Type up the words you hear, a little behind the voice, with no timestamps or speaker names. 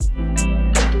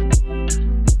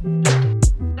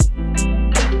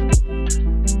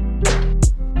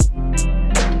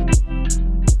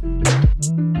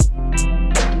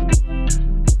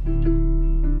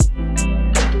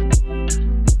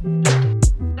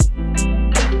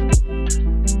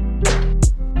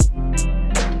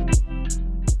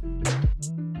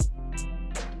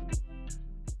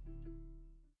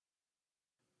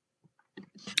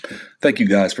Thank you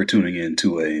guys for tuning in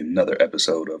to another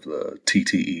episode of the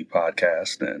TTE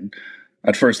podcast. And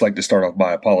I'd first like to start off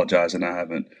by apologizing. I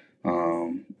haven't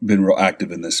been real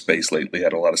active in this space lately.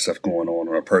 Had a lot of stuff going on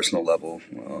a personal level,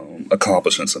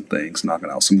 accomplishing some things,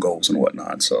 knocking out some goals and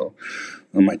whatnot. So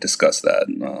I might discuss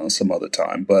that some other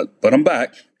time. But I'm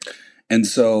back. And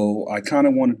so I kind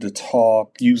of wanted to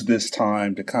use this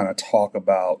time to kind of talk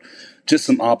about just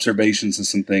some observations and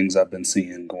some things I've been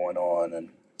seeing going on and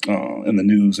in the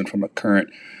news and from a current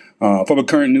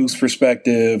news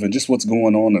perspective and just what's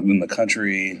going on in the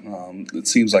country. It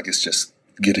seems like it's just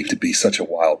getting to be such a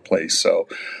wild place. So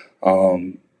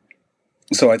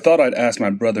I thought I'd ask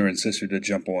my brother and sister to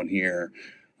jump on here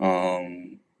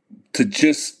to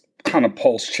just kind of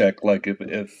pulse check, like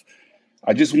if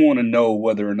I just want to know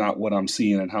whether or not what I'm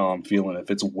seeing and how I'm feeling,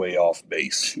 if it's way off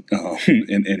base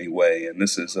in any way. And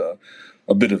this is a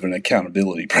bit of an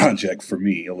accountability project for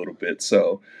me a little bit.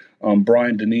 So,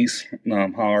 Brian, Denise,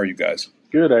 how are you guys?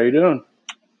 Good. How you doing?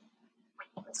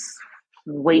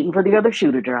 Waiting for the other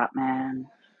shoe to drop, man.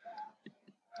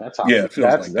 Yeah, it feels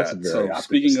like that's that. very So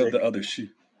speaking of the other shoe,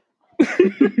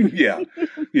 yeah.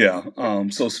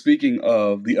 So speaking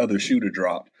of the other shoe to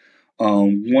drop,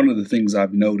 one of the things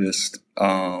I've noticed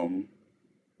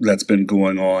that's been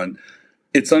going on,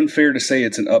 it's unfair to say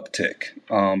it's an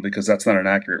uptick because that's not an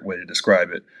accurate way to describe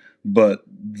it. But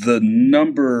the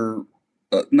number,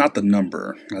 not the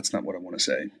number, that's not what I want to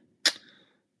say.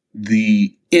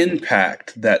 The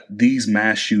impact that these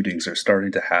mass shootings are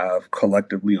starting to have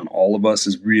collectively on all of us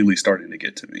is really starting to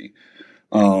get to me.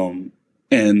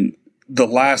 And the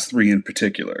last three in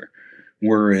particular,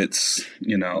 where it's,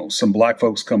 some black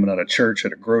folks coming out of church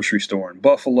at a grocery store in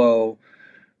Buffalo,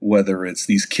 whether it's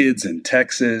these kids in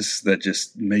Texas that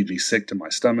just made me sick to my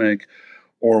stomach,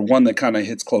 or one that kind of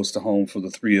hits close to home for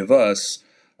the three of us,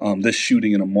 this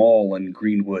shooting in a mall in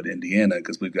Greenwood, Indiana,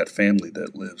 because we've got family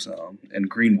that lives in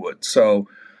Greenwood. So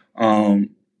I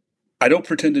don't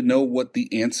pretend to know what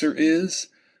the answer is,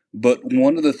 but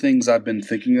one of the things I've been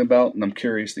thinking about, and I'm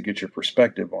curious to get your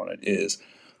perspective on it, is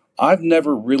I've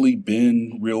never really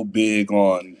been real big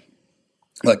on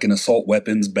like an assault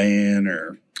weapons ban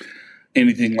or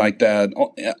anything like that.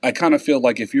 I kind of feel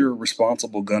like if you're a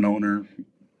responsible gun owner,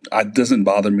 it doesn't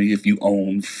bother me if you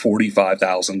own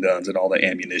 45,000 guns and all the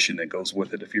ammunition that goes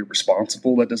with it. If you're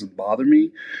responsible, that doesn't bother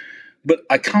me. But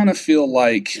I kind of feel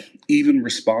like even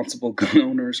responsible gun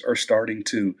owners are starting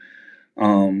to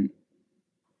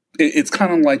it's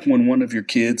kind of like when one of your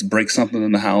kids breaks something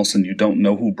in the house and you don't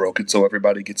know who broke it, so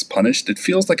everybody gets punished. It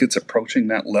feels like it's approaching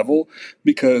that level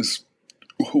because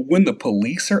when the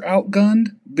police are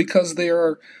outgunned because there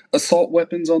are assault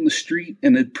weapons on the street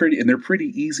and they're pretty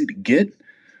easy to get.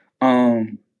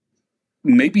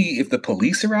 Maybe if the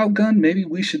police are outgunned, maybe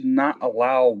we should not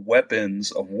allow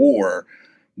weapons of war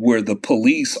where the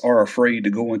police are afraid to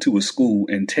go into a school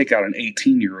and take out an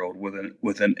 18-year-old with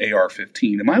an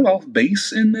AR-15. Am I off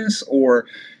base in this, or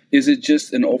is it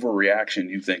just an overreaction,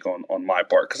 you think, on my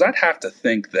part? Because I'd have to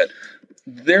think that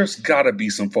there's got to be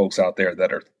some folks out there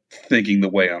that are thinking the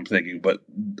way I'm thinking. But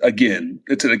again,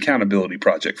 it's an accountability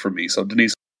project for me. So,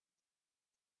 Denise.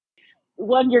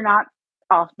 One, you're not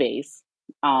off base.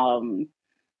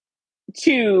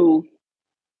 Two,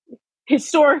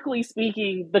 historically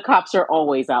speaking, the cops are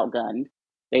always outgunned.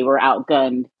 They were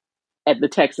outgunned at the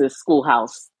Texas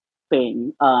schoolhouse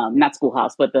thing. Not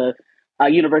schoolhouse, but the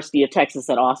University of Texas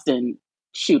at Austin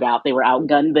shootout. They were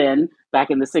outgunned then. Back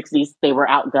in the 60s, they were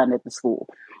outgunned at the school.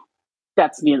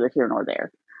 That's neither here nor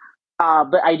there.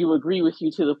 But I do agree with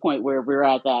you to the point where we're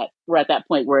at that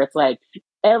point where it's like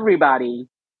everybody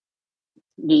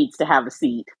needs to have a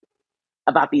seat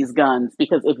about these guns,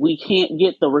 because if we can't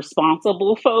get the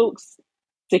responsible folks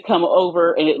to come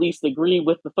over and at least agree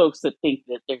with the folks that think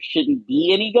that there shouldn't be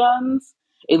any guns,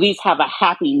 at least have a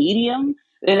happy medium,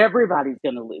 then everybody's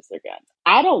going to lose their guns.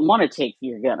 I don't want to take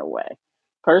your gun away.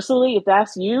 Personally, if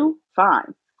that's you,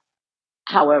 fine.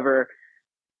 However,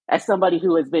 as somebody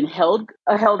who has been held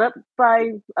up by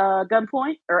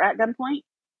gunpoint or at gunpoint,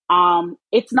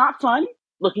 it's not fun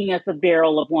looking at the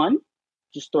barrel of one.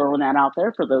 Just throwing that out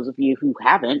there for those of you who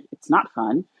haven't. It's not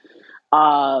fun.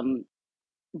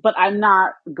 But I'm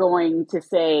not going to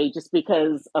say just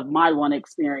because of my one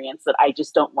experience that I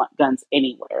just don't want guns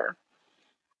anywhere.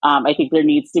 I think there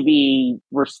needs to be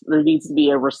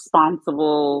a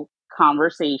responsible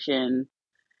conversation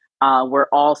where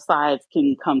all sides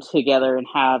can come together and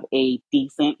have a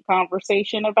decent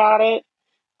conversation about it.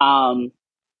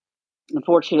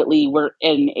 Unfortunately, we're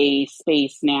in a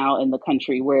space now in the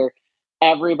country where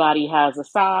everybody has a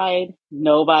side,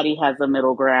 nobody has a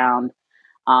middle ground.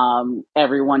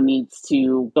 Everyone needs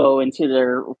to go into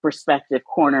their respective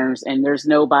corners, and there's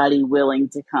nobody willing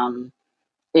to come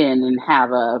in and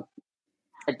have a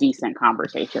decent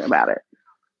conversation about it.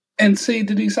 And see,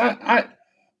 Denise,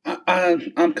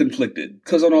 I'm conflicted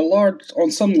because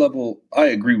on some level, I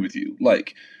agree with you.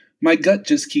 Like, my gut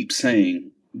just keeps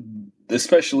saying,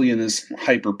 especially in this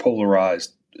hyper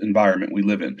polarized environment we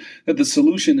live in, that the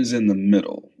solution is in the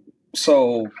middle.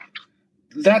 So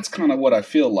that's kind of what I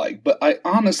feel like. But I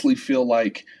honestly feel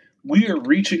like we are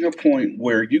reaching a point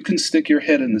where you can stick your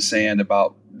head in the sand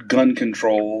about gun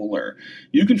control, or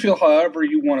you can feel however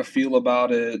you want to feel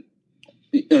about it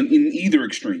in either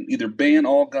extreme, either ban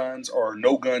all guns or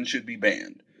no gun should be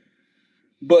banned.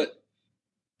 But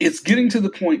it's getting to the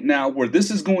point now where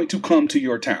this is going to come to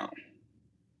your town.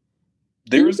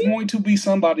 There is Mm-hmm. going to be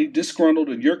somebody disgruntled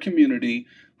in your community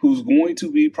who's going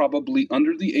to be probably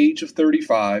under the age of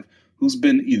 35, who's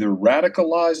been either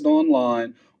radicalized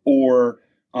online or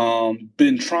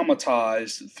been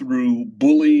traumatized through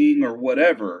bullying or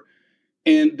whatever.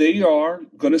 And they are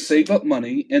going to save up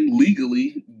money and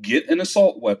legally get an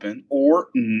assault weapon or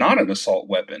not an assault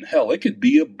weapon. Hell, it could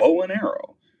be a bow and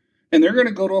arrow. And they're going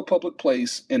to go to a public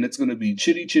place and it's going to be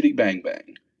chitty chitty bang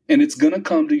bang. And it's going to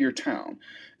come to your town.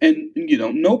 And,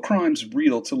 no crime's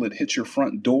real till it hits your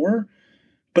front door.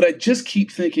 But I just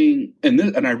keep thinking,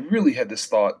 and I really had this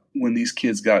thought when these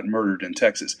kids got murdered in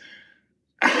Texas,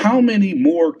 how many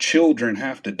more children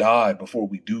have to die before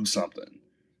we do something?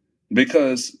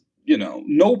 Because,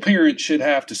 no parent should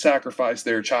have to sacrifice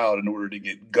their child in order to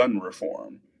get gun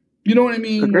reform. You know what I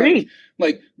mean? Like, Agreed.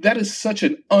 that is such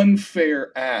an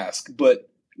unfair ask, but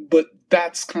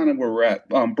that's kind of where we're at.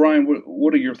 Brian,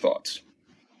 what are your thoughts?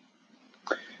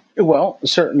 Well,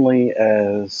 certainly,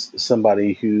 as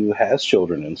somebody who has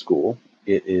children in school,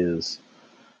 it is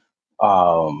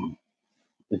um,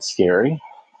 it's scary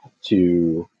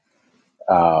to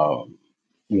um,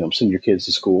 send your kids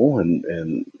to school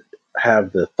and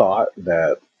have the thought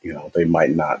that they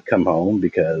might not come home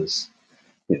because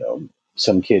you know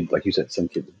some kid, like you said, some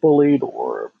kid's bullied,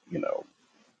 or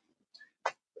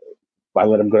I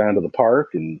let them go down to the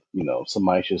park and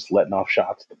somebody's just letting off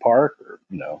shots at the park, or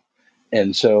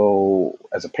and so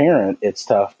as a parent it's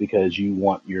tough because you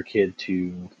want your kid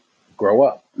to grow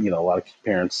up. A lot of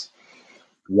parents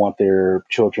want their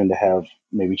children to have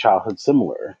maybe childhood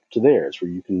similar to theirs,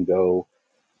 where you can go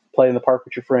play in the park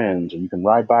with your friends, or you can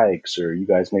ride bikes, or you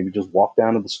guys maybe just walk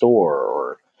down to the store,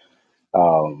 or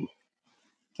um,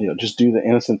 just do the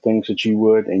innocent things that you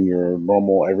would in your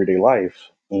normal everyday life.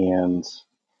 And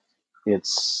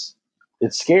it's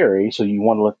it's scary. So you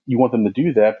want them to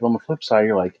do that, but on the flip side,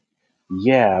 you're like,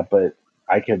 yeah, but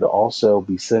I could also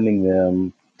be sending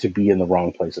them to be in the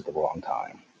wrong place at the wrong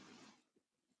time,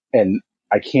 and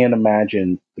I can't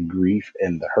imagine the grief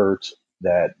and the hurt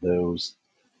that those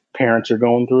parents are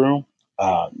going through.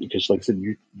 Because, like I said,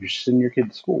 you're sending your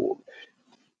kid to school.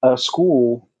 A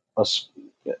school, a s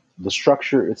the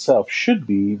structure itself should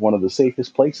be one of the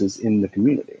safest places in the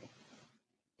community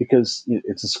because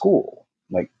it's a school.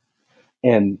 Like,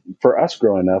 and for us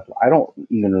growing up, I don't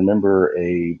even remember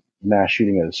a mass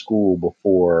shooting at a school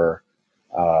before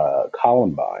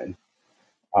Columbine.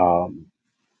 Um,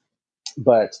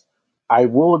 but I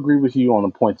will agree with you on the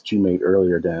point that you made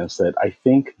earlier, Dennis, that I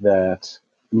think that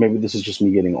maybe this is just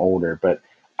me getting older, but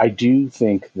I do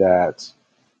think that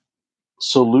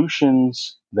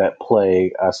solutions that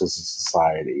play us as a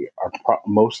society are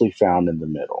mostly found in the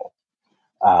middle.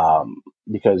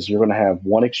 Because you're going to have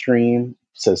one extreme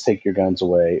says take your guns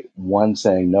away, one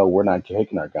saying no, we're not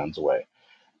taking our guns away.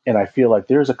 And I feel like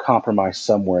there's a compromise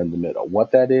somewhere in the middle.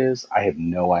 What that is, I have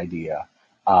no idea.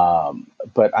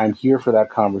 But I'm here for that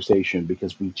conversation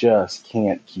because we just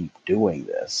can't keep doing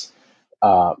this.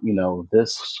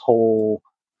 This whole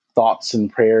thoughts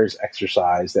and prayers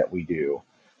exercise that we do.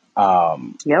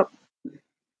 Um, Yep.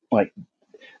 like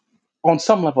on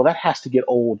some level, that has to get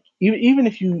old. Even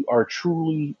if you are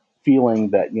truly feeling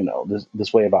that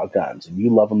this way about guns and you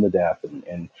love them to death,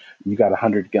 and you got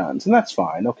 100 guns, and that's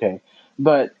fine, okay.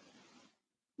 But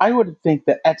I would think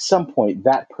that at some point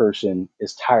that person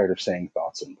is tired of saying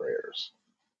thoughts and prayers.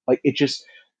 Like it just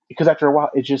because after a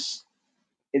while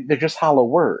they're just hollow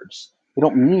words. They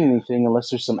don't mean anything unless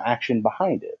there's some action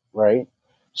behind it, right?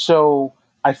 So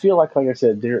I feel like I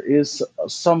said, there is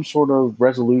some sort of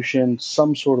resolution,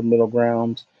 some sort of middle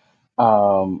ground.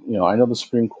 I know the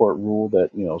Supreme Court ruled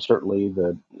that certainly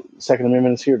the Second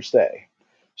Amendment is here to stay.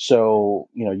 So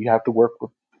you have to work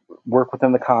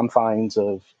within the confines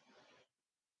of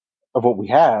what we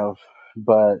have,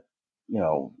 but you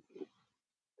know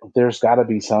there's got to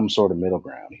be some sort of middle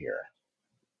ground here.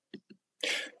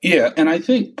 Yeah, and I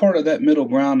think part of that middle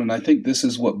ground, and I think this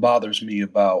is what bothers me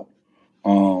about.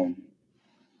 Um,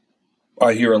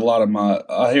 I hear a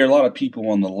lot of people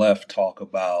on the left talk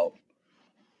about,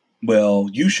 well,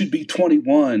 you should be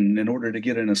 21 in order to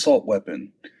get an assault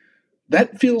weapon.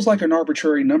 That feels like an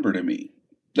arbitrary number to me.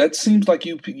 That seems like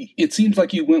you. It seems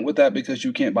like you went with that because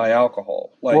you can't buy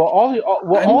alcohol. Well, Like,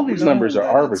 well, I all don't these numbers know are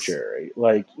that it's. arbitrary.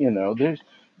 Like, there's,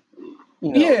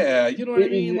 you know, Yeah, you know what I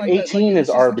mean. Like that. Like 18 is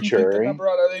it's just like you picked the arbitrary. number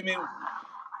out of. I mean,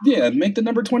 yeah, make the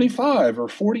number 25 or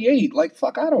 48. Like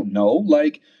fuck, I don't know.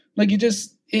 Like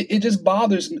it just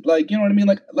bothers me. Like you know what I mean.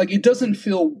 Like it doesn't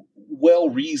feel well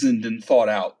reasoned and thought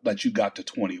out that you got to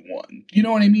 21. You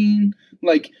know what I mean?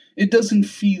 Like it doesn't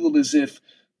feel as if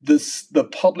the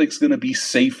public's gonna be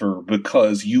safer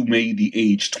because you made the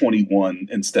age 21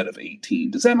 instead of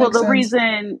 18. Does that Well, make the sense?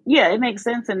 reason, yeah, it makes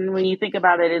sense. And when you think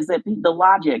about it, is that the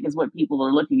logic is what people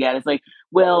are looking at. It's like,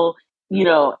 well, you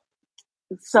know,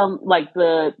 some like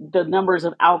the numbers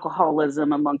of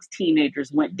alcoholism amongst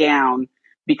teenagers went down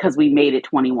because we made it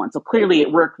 21. So clearly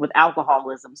it worked with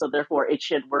alcoholism. So therefore it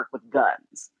should work with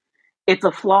guns. It's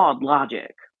a flawed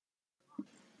logic.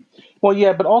 Well,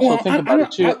 yeah, but also Well, think I about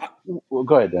it don't. too. Well,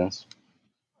 go ahead, Dennis.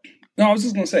 No, I was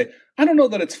just gonna say I don't know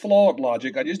that it's flawed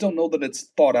logic. I just don't know that it's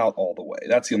thought out all the way.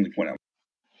 That's the only point I'm.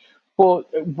 Well,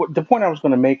 the point I was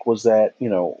going to make was that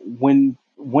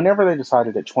whenever they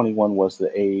decided that 21 was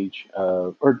the age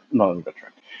of, or no, let me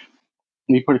backtrack.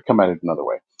 Let me put it come at it another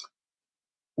way.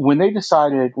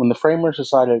 When the framers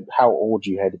decided how old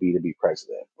you had to be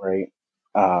president, right?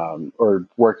 Or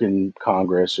work in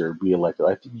Congress or be elected,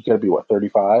 I think you got to be what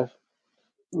 35,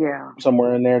 Yeah.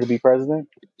 somewhere in there to be president.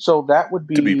 So that would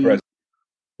To be be present.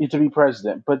 to be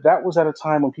president. But that was at a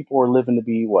time when people were living to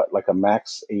be what, like a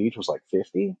max age was like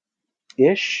 50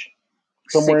 ish,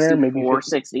 somewhere in there, maybe 64,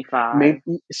 50, 65.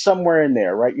 maybe somewhere in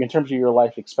there, right? In terms of your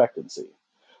life expectancy.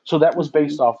 So that was Mm-hmm.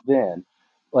 based off then.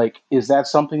 Like, is that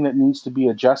something that needs to be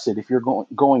adjusted if you're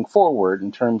going forward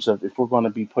in terms of if we're going to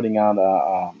be putting out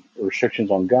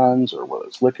restrictions on guns or whether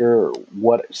it's liquor or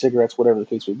what cigarettes, whatever the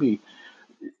case would be?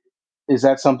 Is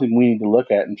that something we need to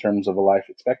look at in terms of a life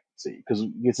expectancy? Because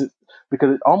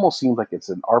it almost seems like it's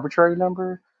an arbitrary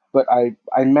number, but I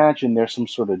imagine there's some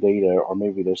sort of data or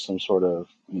maybe there's some sort of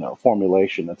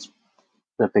formulation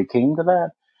that they came to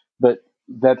that, but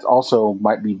that also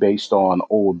might be based on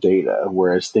old data,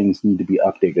 whereas things need to be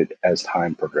updated as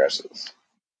time progresses.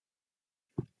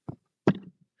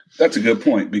 That's a good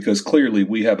point because clearly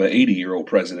we have an 80-year-old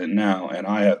president now, and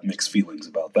I have mixed feelings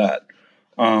about that.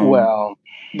 Um, Well,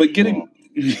 but hmm, getting,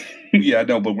 yeah, I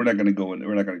know, but we're not going to go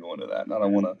into that. And I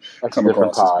don't want to that's a come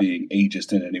different across as pod. being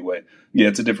ageist in any way. Yeah,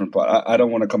 it's a different part. I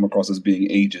don't want to come across as being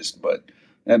ageist, but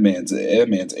that man's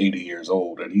 80 years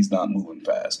old and he's not moving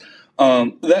fast.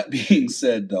 That being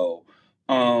said, though,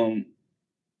 um,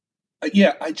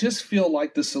 yeah, I just feel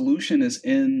like the solution is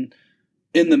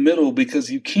in the middle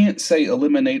because you can't say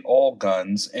eliminate all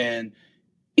guns and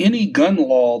any gun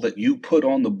law that you put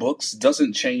on the books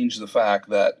doesn't change the fact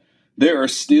that there are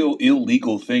still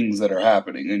illegal things that are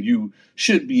happening and you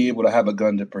should be able to have a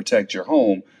gun to protect your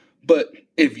home. But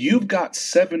if you've got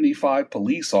 75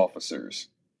 police officers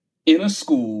in a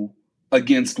school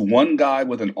against one guy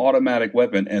with an automatic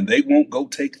weapon and they won't go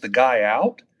take the guy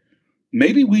out,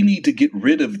 maybe we need to get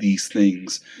rid of these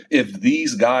things if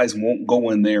these guys won't go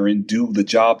in there and do the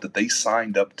job that they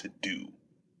signed up to do.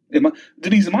 Am I,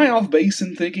 Denise, am I off base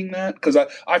in thinking that? Because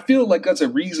I feel like that's a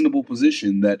reasonable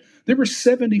position that there were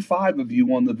 75 of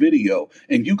you on the video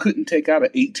and you couldn't take out an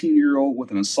 18-year-old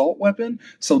with an assault weapon.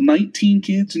 So 19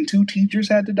 kids and two teachers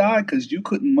had to die because you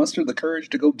couldn't muster the courage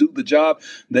to go do the job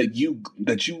that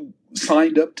you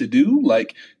signed up to do.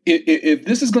 Like, if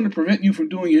this is going to prevent you from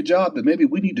doing your job, then maybe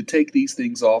we need to take these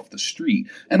things off the street.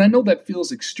 And I know that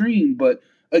feels extreme, but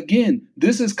again,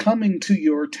 this is coming to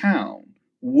your town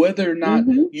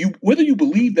Mm-hmm. whether you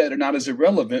believe that or not is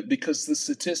irrelevant because the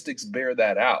statistics bear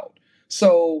that out.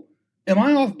 So am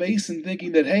I off base in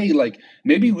thinking that hey, like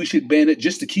maybe we should ban it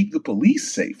just to keep the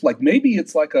police safe? Like maybe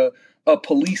it's like a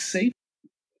police safe.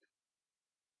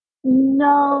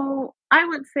 No, I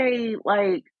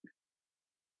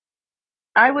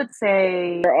would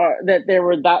say that there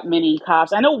were that many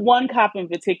cops. I know one cop in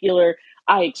particular,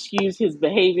 I excused his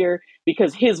behavior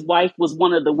because his wife was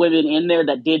one of the women in there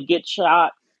that did get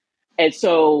shot. And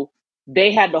so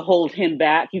they had to hold him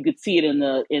back. You could see it in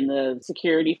the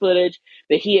security footage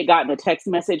that he had gotten a text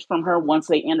message from her once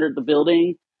they entered the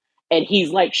building, and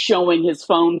he's like showing his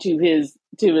phone to his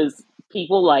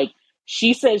people like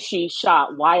she says she's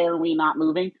shot. Why are we not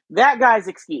moving? That guy's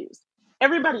excused.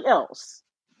 Everybody else,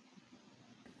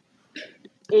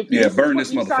 if Yeah, this is burn what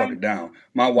this you motherfucker signed, down.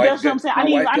 that's what I'm saying. My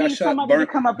wife I got need shot. somebody to Burn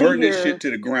come up in burn this shit here.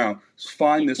 to the ground.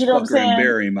 Find this You know what I'm fucker and saying?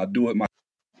 bury him. I'll do it.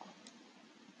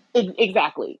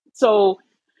 Exactly. So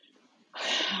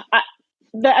I,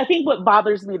 I think what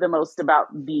bothers me the most about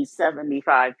these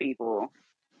 75 people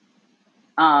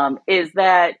is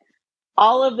that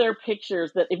all of their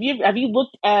pictures that if you have you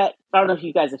looked at, I don't know if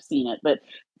you guys have seen it, but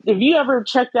if you ever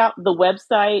checked out the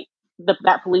website,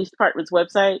 that police department's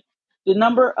website, the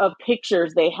number of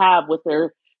pictures they have with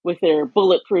their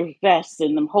bulletproof vests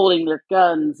and them holding their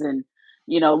guns and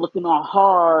looking all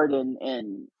hard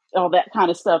and all that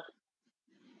kind of stuff,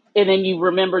 and then you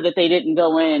remember that they didn't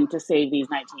go in to save these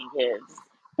 19 kids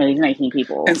and these 19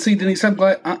 And people. see, Denise, I'm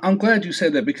glad you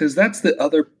said that, because that's the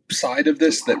other side of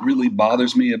this that really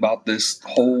bothers me about this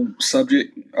whole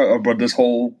subject, about this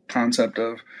whole concept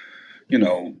of,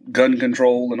 gun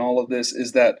control and all of this,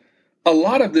 is that a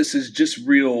lot of this is just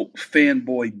real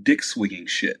fanboy dick swinging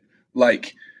shit.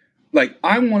 Like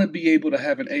I want to be able to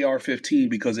have an AR-15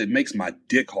 because it makes my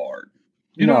dick hard.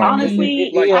 You know what I No, mean?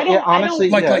 Honestly, Like, I don't. honestly,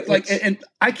 yeah, and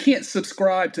I can't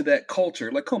subscribe to that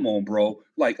culture. Like, come on, bro.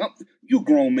 Like, you a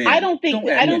grown man. Don't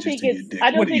add inches to your dick.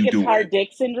 I What don't are think you it's doing? hard dick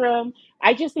syndrome.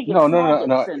 I just think it's no, no, small no, dick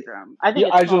no. syndrome. I think Yeah,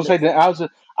 it's I was small going to say dick that. syndrome.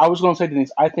 I was going to say,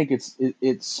 Denise. I think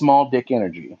it's small dick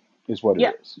energy is what it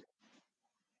Yeah. is.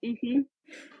 hmm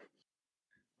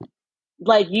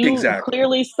Like you Exactly.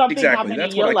 clearly something Exactly. happened in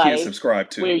That's what your I can't life subscribe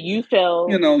where to. you felt,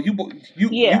 You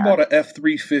yeah, bought a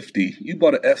F-350. You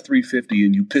bought a F-350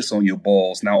 and you piss on your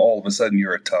balls. Now all of a sudden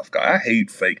you're a tough guy. I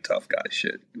hate fake tough guy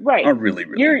shit. I right. really,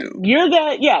 really do. You're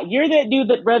that dude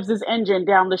that revs his engine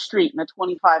down the street in a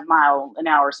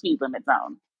 25-mile-an-hour speed limit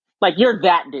zone. Like you're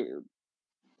that dude.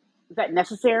 Is that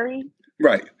necessary?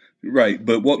 Right. Right.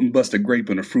 But wouldn't bust a grape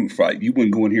in a fruit fight. You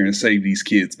wouldn't go in here and save these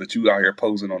kids, but you out here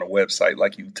posing on a website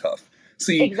like you tough.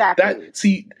 Exactly.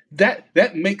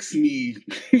 That makes me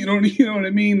you know what I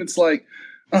mean? It's like,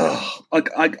 oh, like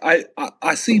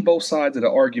I see both sides of the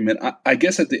argument. I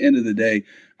guess at the end of the day,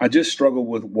 I just struggle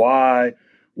with why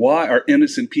are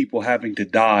innocent people having to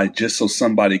die just so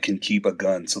somebody can keep a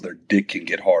gun so their dick can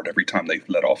get hard every time they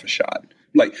let off a shot?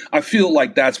 Like, I feel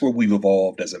like that's where we've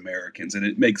evolved as Americans, and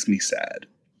it makes me sad.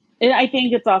 And I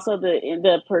think it's also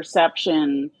the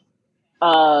perception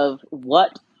of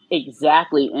what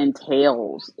exactly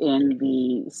entails in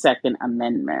the Second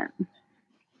Amendment.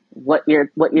 When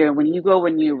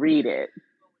you read it,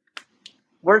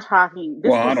 we're talking.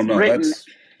 This Well, I was don't know. written,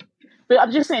 but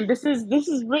I'm just saying this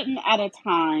is written at a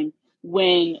time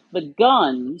when the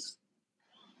guns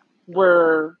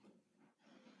were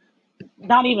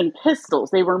not even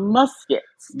pistols; they were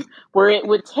muskets, where it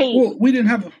would take Well, we didn't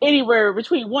have. anywhere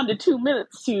between 1 to 2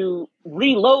 minutes to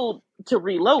reload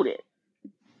it.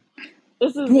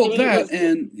 Well, It that was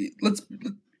and let's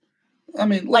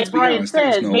like be Brian honest. There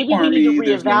was says. no Maybe we need to army.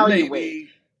 There's no reevaluate. navy.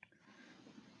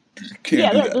 Can't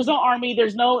Yeah, do that. there's no army.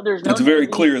 There's no It's very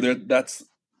navy. clear that that's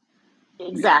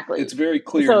yeah. It's Exactly. very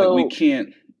clear that we So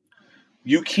can't.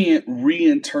 You can't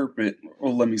reinterpret.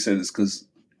 Well, let me say this because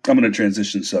I'm going to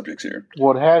transition subjects here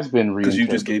What has been because you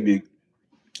just gave reinterpreted. me.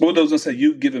 Well, I was going to say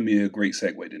you've given me a great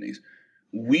segue, Denise.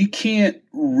 We can't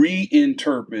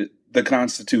reinterpret the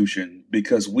Constitution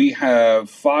because we have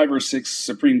 5 or 6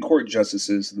 Supreme Court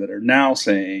justices that are now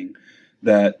saying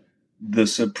that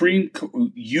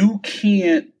you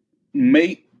can't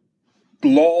make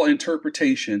law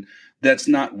interpretation that's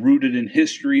not rooted in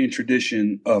history and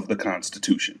tradition of the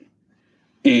Constitution.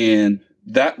 And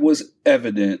that was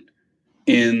evident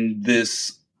in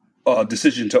this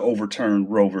decision to overturn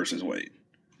Roe versus Wade.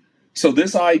 So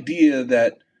this idea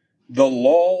that the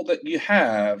law that you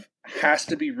have has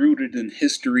to be rooted in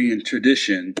history and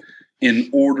tradition in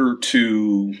order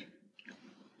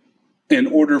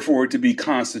for it to be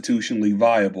constitutionally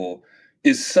viable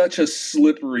is such a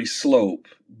slippery slope,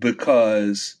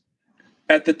 because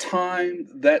at the time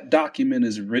that document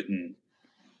is written,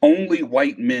 only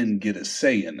white men get a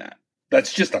say in that.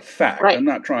 That's just a fact. right. I'm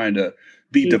not trying to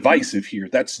be Mm-hmm. divisive here.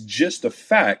 That's just a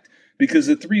fact, because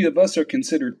the three of us are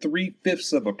considered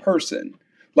 3/5 of a person.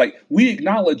 Like, we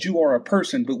acknowledge you are a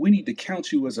person, but we need to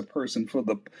count you as a person for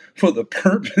the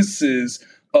purposes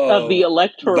Of the of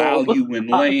electoral value in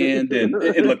land and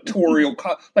electoral,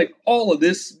 like all of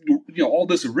this, all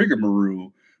this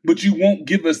rigmarole. But you won't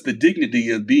give us the dignity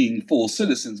of being full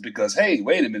citizens because, hey,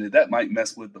 wait a minute, that might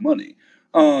mess with the money.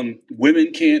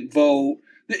 Women can't vote.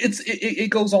 It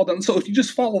goes all down. So if you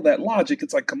just follow that logic,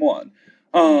 it's like, come on.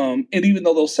 And even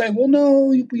though they'll say, well,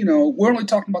 no, we're only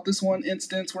talking about this one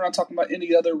instance. We're not talking about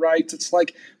any other rights. It's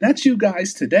like, that's you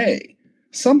guys today.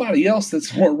 Somebody else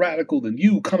that's more radical than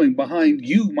you coming behind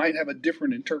you might have a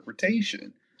different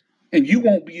interpretation. and you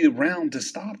won't be around to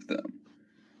stop them.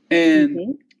 And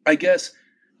Mm-hmm. I guess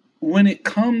when it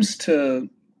comes to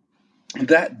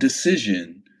that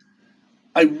decision,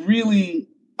 I really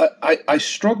I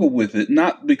struggle with it,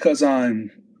 not because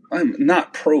I'm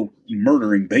not pro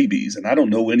murdering babies, and I don't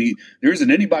know there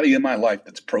isn't anybody in my life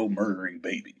that's pro murdering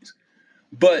babies.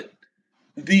 But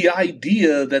the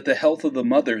idea that the health of the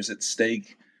mother is at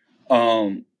stake,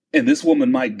 um, and this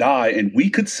woman might die, and we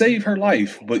could save her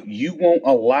life, but you won't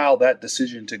allow that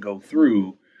decision to go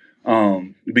through,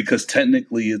 because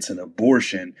technically it's an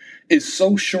abortion, is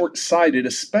so short sighted,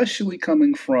 especially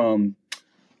coming from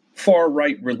far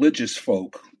right religious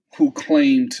folk who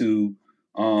claim to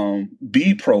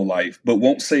be pro life but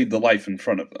won't save the life in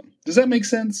front of them. Does that make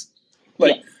sense?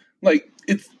 Like, Yes. like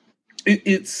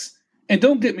it's and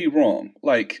don't get me wrong,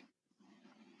 like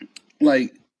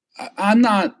I'm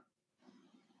not.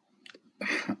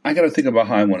 I got to think about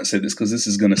how I want to say this because this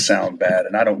is going to sound bad,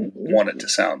 and I don't want it to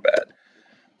sound bad.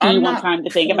 Do you I'm want not time to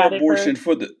think for about it abortion first?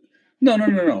 for the. No, no,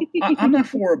 no, no. I'm not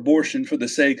for abortion for the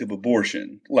sake of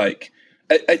abortion. Like,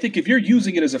 I think if you're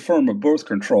using it as a form of birth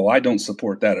control, I don't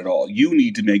support that at all. You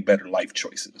need to make better life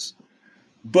choices.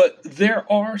 But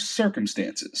there are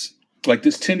circumstances, like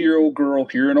this 10-year-old girl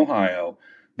here in Ohio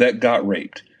that got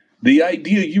raped. The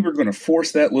idea you were going to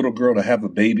force that little girl to have a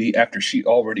baby after she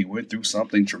already went through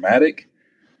something traumatic,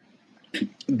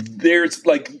 there's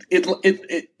like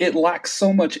it lacks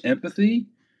so much empathy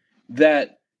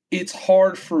that it's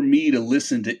hard for me to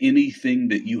listen to anything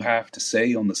that you have to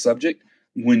say on the subject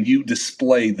when you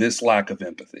display this lack of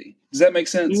empathy. Does that make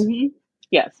sense? Mm-hmm.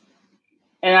 Yes.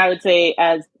 And I would say,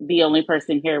 as the only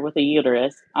person here with a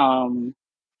uterus,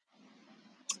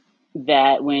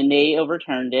 that when they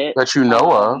overturned it, That you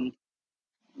know of.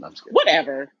 No, I'm just kidding.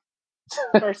 whatever.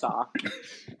 First off,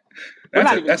 we're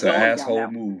not even That's an going down asshole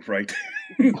that. move right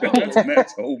there. That's Man, an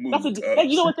asshole that's move,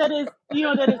 you know Tubbs. what that is. You know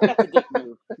what that is. That's a dick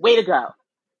move. Way to go.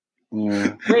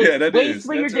 Yeah. Way Yeah, that way is.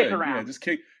 swing your That's dick right. Yeah, around. just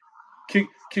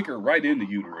kick her right in the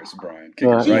uterus, Brian. Kick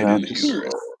her right Yeah. in the Just Jeez,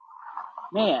 uterus.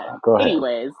 man. go ahead.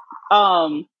 Anyways,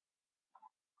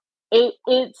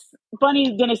 it's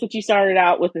funny, Dennis, that you started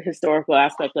out with the historical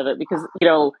aspect of it because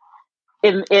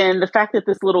in the fact that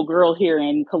this little girl here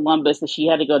in Columbus, that she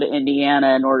had to go to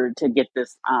Indiana in order to get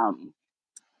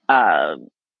uh,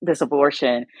 this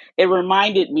abortion, it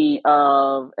reminded me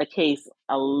of a case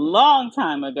a long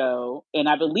time ago, and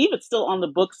I believe it's still on the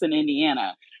books in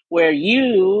Indiana, where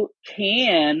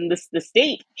the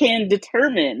state can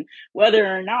determine whether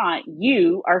or not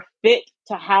you are fit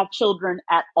to have children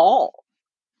at all.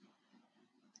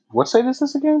 What state is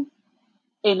this again?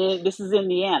 And this is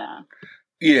Indiana.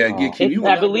 Yeah, yeah. Oh, Can you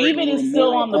I elaborate believe a it little is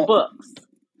still more on the on books.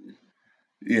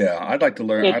 yeah, I'd like to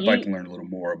learn. If I'd like you, to learn a little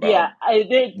more yeah, about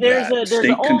there's that a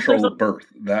state-controlled birth.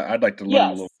 That I'd like to learn a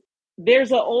yes, little.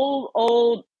 there's an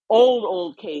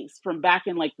old case from back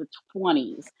in like the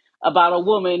 20s about a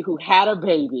woman who had a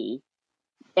baby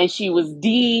and she was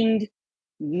deemed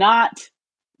not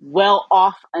well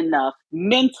off enough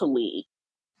mentally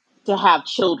to have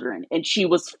children, and she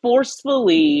was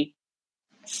forcefully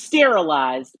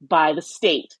sterilized by the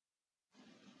state.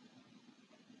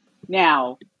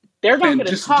 Now, they're not And going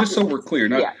to just talk. so we're clear,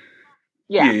 not Yeah,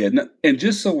 yeah. yeah, yeah, and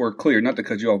just so we're clear, not to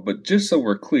cut you off, but just so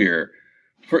we're clear,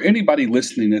 for anybody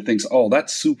listening that thinks, "Oh,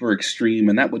 that's super extreme,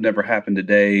 and that would never happen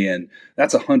today, and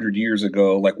that's 100 years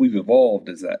ago," like we've evolved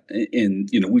as that, and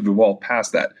we've evolved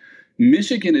past that.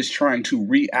 Michigan is trying to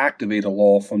reactivate a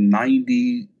law from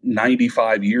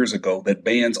 95 years ago that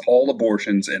bans all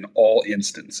abortions in all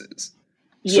instances.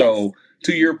 Yes. So,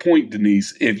 to your point,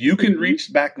 Denise, if you can Mm-hmm.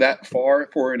 reach back that far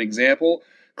for an example,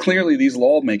 clearly these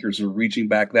lawmakers are reaching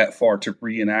back that far to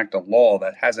reenact a law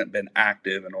that hasn't been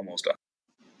active in almost a.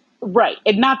 Right.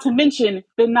 And not to mention,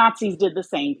 the Nazis did the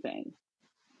same thing.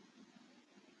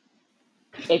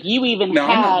 If you even Now,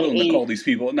 I'm not had willing to a call these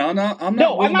people. No, I'm not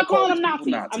No, I'm willing to not call calling these them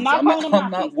people Nazis. I'm Nazis. not I'm calling not. them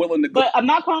I'm not Nazis. willing to go. But I'm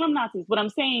not calling them Nazis. What I'm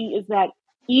saying is that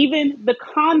even the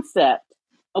concept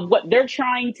of what they're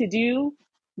trying to do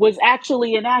was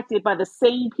actually enacted by the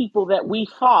same people that we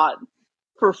fought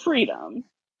for freedom.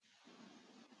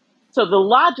 So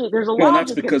there's a Well, and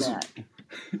that's logic in because that.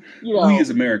 we as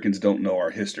Americans don't know our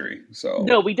history. So,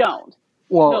 No, we don't.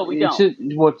 well, No, we don't.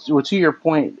 what to your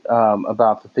point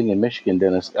about the thing in Michigan,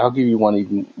 Dennis? I'll give you one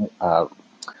even.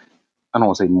 I don't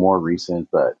want to say more recent,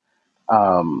 but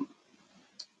um,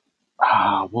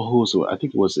 well, who was it? I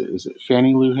think it was is it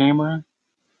Fannie Lou Hamer?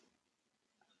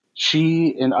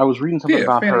 She and I was reading something yeah,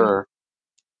 about Fannie. her.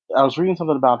 I was reading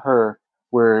something about her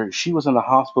where she was in the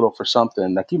hospital for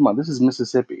something. Now, keep in mind, this is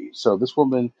Mississippi, so this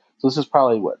woman. So this is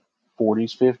probably what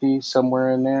 40s, 50s,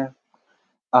 somewhere in there.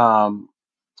 Um,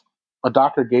 a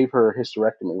doctor gave her a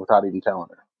hysterectomy without even telling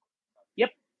her.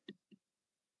 Yep.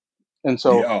 And Yeah,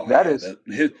 so oh that yeah, is,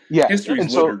 yeah. Yep. history's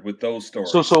And so, littered with those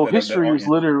stories so that history is aren't.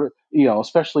 literally,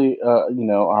 especially,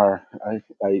 I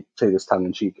say this tongue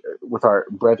in cheek with our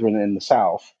brethren in the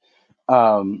South.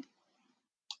 Um,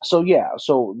 so yeah,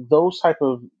 so those type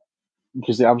of,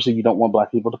 because obviously you don't want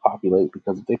black people to populate,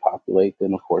 because if they populate,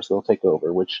 then of course they'll take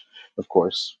over, which of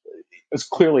course is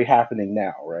clearly happening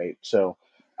now, right? So,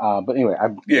 but anyway,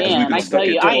 Yeah, because we've Man, been I tell stuck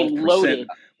you, at I am 12%. loaded.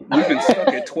 We've been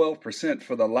stuck at 12%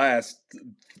 for the last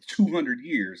 200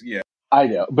 years. Yeah. I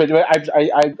know, but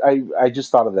I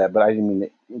just thought of that, but I didn't mean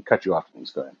to cut you off.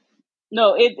 Please go ahead.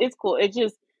 No, it's cool. It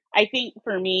just, I think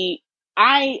for me,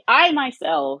 I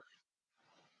myself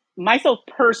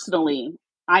personally,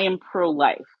 I am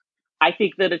pro-life. I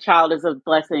think that a child is a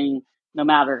blessing no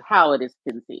matter how it is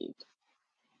conceived.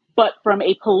 But from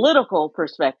a political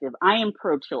perspective, I am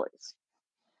pro-choice.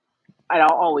 And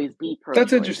I'll always be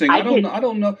That's pro-choice. interesting. I don't know. I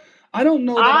don't know. I don't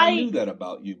know that I I knew that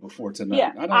about you before yeah,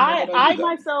 tonight. I don't know that I knew I that.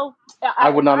 myself, I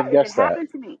would not have if it guessed that. happened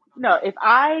to me, no, if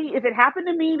it happened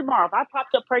to me tomorrow, if I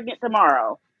popped up pregnant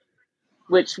tomorrow,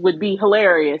 which would be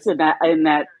hilarious,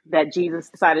 that Jesus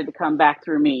decided to come back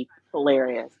through me,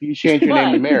 hilarious. You change your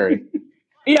name to But Mary.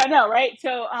 yeah, no, right?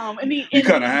 So, You in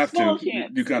kind of the have small to.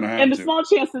 chance, You kind of and have the to. small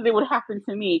chance that it would happen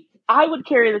to me, I would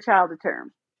carry the child to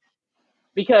term,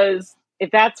 because if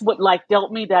that's what life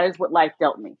dealt me, that is what life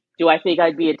dealt me. Do I think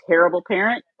I'd be a terrible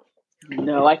parent?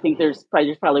 No, I think there's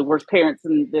probably worse parents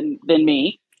than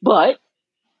me, but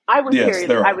Yes,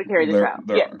 there I are. would carry the child.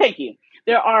 There Yeah, are. thank you.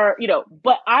 There are,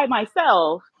 but I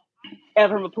myself,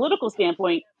 and from a political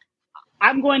standpoint,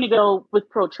 I'm going to go with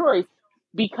pro-choice,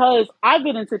 because I've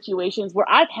been in situations where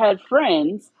I've had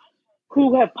friends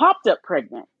who have popped up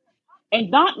pregnant and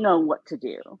not known what to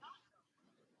do.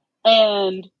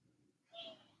 And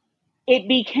it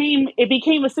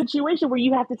became a situation where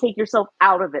you have to take yourself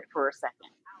out of it for a second.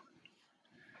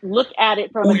 Look at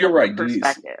it from Oh, a you're different right, Denise.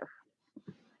 perspective.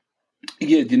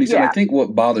 Yeah, Denise, and I Yeah. think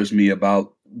what bothers me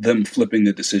about them flipping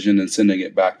the decision and sending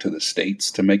it back to the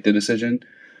states to make the decision,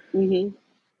 Hmm.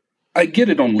 I get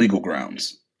it on legal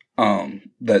grounds.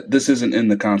 That this isn't in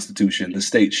the Constitution. The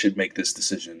state should make this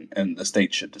decision and the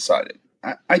state should decide it.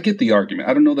 I get the argument.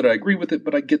 I don't know that I agree with it,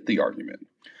 but I get the argument.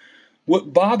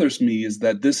 What bothers me is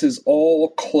that this is all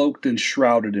cloaked and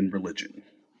shrouded in religion.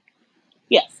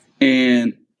 Yes.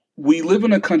 And we live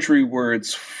in a country where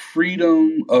it's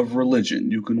freedom of religion.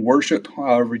 You can worship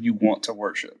however you want to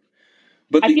worship.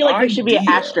 But I the feel like there should be an idea,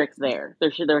 asterisk there.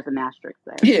 There's an asterisk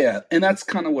there. yeah, and that's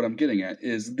kind of what I'm getting at,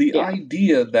 is the Yeah.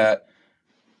 idea that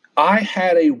I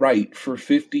had a right for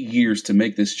 50 years to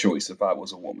make this choice if I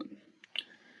was a woman.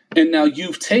 And now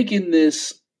you've taken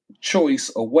this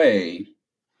choice away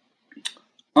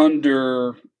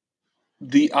under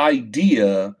the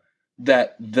idea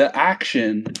that the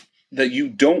action that you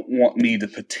don't want me to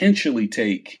potentially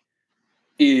take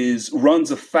is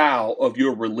runs afoul of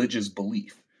your religious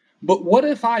belief. But what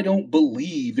if I don't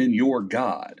believe in your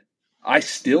God? I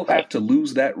still Right. have to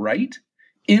lose that right?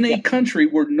 In a Yep. country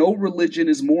where no religion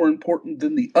is more important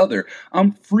than the other,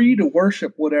 I'm free to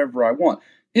worship whatever I want.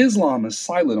 Islam is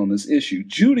silent on this issue.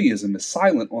 Judaism is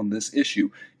silent on this issue.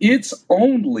 It's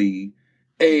only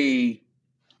a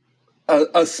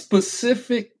a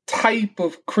specific type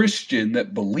of Christian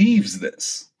that believes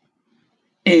this.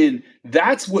 And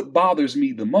that's what bothers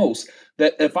me the most.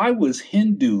 That if I was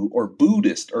Hindu or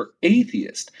Buddhist or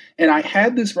atheist and I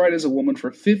had this right as a woman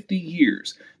for 50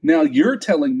 years, now you're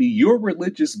telling me your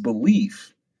religious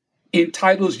belief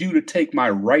entitles you to take my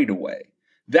right away.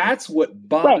 That's what Right.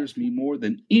 bothers me more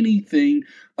than anything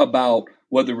about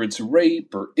whether it's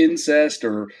rape or incest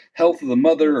or health of the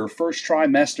mother or first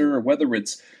trimester or whether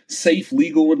it's safe,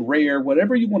 legal, and rare,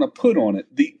 whatever you want to put on it.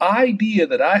 The idea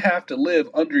that I have to live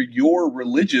under your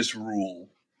religious rule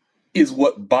is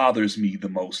what bothers me the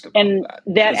most about And that.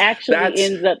 that Because actually that's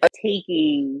ends up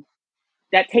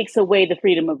that takes away the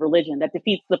freedom of religion. That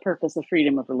defeats the purpose of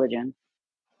freedom of religion.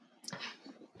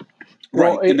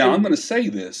 Well, right. And now I'm going to say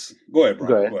this. Go ahead, go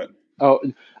Brian. ahead. Go ahead. Oh,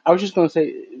 I was just going to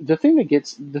say the thing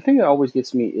that always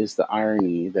gets me is the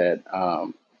irony that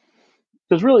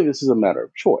because really this is a matter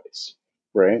of choice,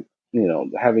 right?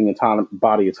 Having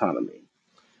body autonomy.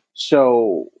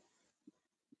 So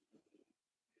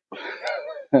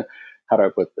how do I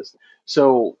put this?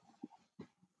 So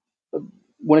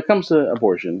when it comes to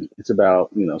abortion, it's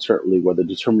about certainly whether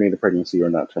to terminate a pregnancy or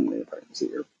not terminate a pregnancy,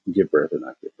 or give birth or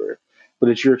not give birth. But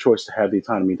it's your choice to have the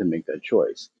autonomy to make that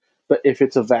choice. But if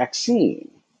it's a vaccine,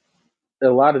 a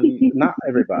lot of not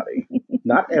everybody,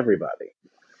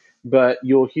 but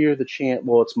you'll hear the chant,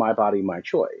 "Well, it's my body, my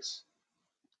choice."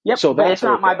 Yep, So but that's it's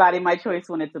not my okay. body, my choice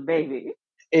when it's a baby.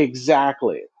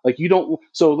 Exactly. Like you don't.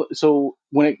 So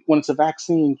when it's a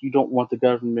vaccine, you don't want the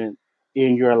government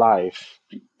in your life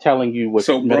telling you what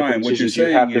So medical Brian, what you're decisions you saying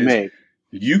have to is make.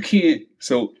 you can't.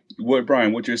 So what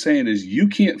Brian, what you're saying is you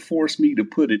can't force me to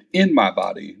put it in my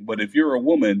body, but if you're a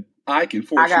woman, I can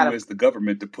I force you gotta, as the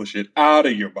government to push it out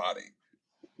of your body.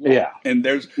 yeah. Yeah. And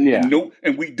there's Yeah.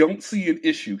 and we don't see an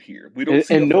issue here. We don't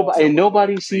see a And false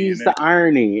nobody equivalency. sees And the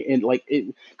irony and like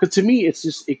it, because to me it's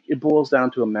just it boils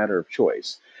down to a matter of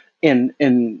choice. And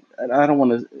I don't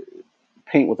want to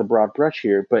paint with a broad brush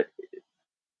here, but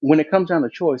when it comes down to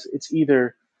choice, it's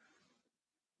either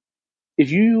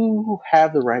if you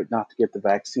have the right not to get the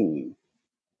vaccine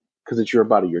because it's your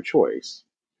body, your choice,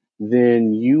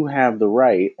 then you have the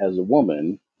right as a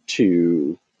woman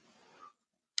to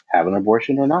have an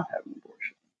abortion or not have an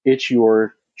abortion. It's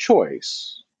your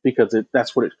choice because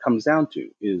that's what it comes down to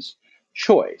is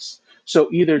choice. So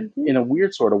either Hmm. in a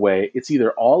weird sort of way, it's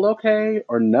either all okay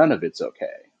or none of it's okay.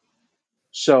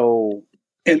 So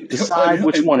decide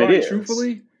which and one it Brian, is.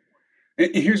 truthfully,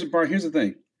 and here's Brian, here's the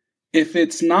thing. If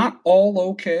it's not all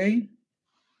okay,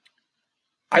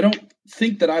 I don't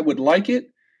think that I would like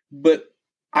it, but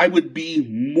I would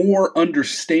be more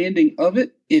understanding of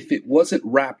it if it wasn't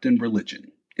wrapped in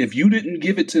religion. If you didn't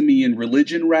give it to me in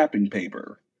religion wrapping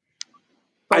paper,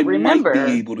 I But might be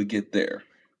remember, able to get there.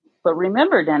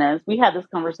 Dennis, we had this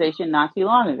conversation not too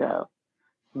long ago.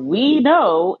 We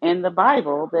know in the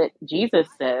Bible that Jesus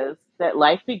says that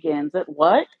life begins at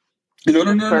what? No, no,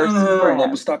 The no, no, no, no, first no, no. I'm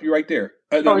gonna breath. stop you right there.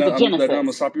 Or is it No, I'm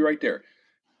gonna Genesis? stop you right there.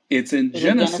 It's in Is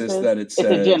it Genesis Genesis? that it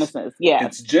It's in says Genesis, yeah.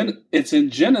 it's in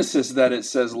Genesis that it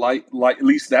says like at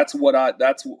least that's what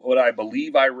I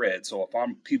believe I read. So if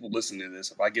I'm people listening to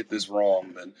this, if I get this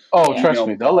wrong, then Oh, Yeah, trust email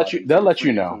me, the pod and they'll feel let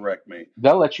you free to know. correct me.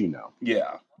 They'll let you know.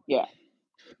 Yeah, yeah.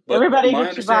 but Everybody my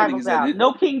get your understanding Bibles is that out. it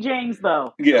No King James,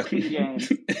 though. No yeah King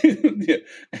James. yeah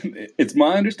it's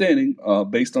my understanding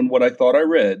based on what I thought I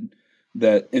read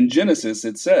that in Genesis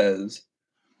it says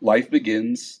life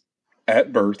begins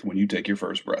at birth when you take your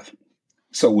first breath.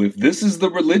 So if this is the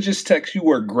religious text you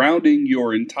are grounding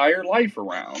your entire life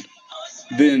around,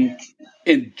 then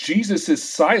and Jesus is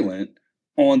silent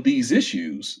on these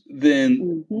issues, then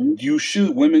Hmm.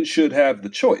 women should have the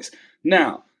choice.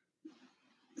 Now,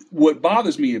 what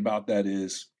bothers me about that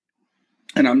is,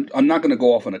 and I'm not going to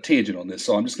go off on a tangent on this,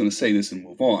 so I'm just going to say this and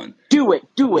move on. Do it.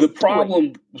 Do The it. Do it.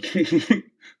 problem,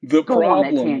 the Go on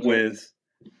that problem tangent. with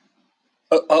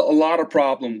a lot of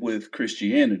problem with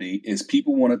Christianity is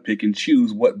people want to pick and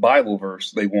choose what Bible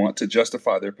verse they want to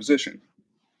justify their position.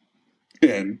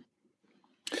 And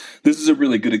this is a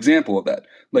really good example of that.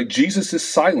 Like Jesus is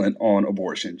silent on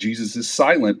abortion. Jesus is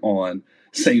silent on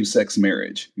same-sex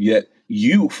marriage. Yet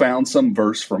you found some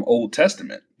verse from Old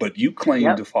Testament, but you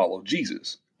claim Yep. to follow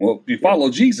Jesus. Well, if you Yep.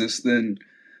 follow Jesus, then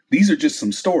these are just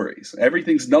some stories.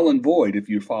 Everything's null and void if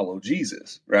you follow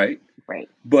Jesus, right? Right.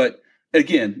 But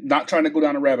again, not trying to go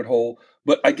down a rabbit hole,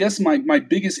 but I guess my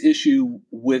biggest issue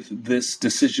with this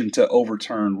decision to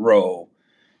overturn Roe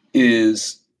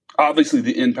is obviously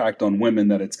the impact on women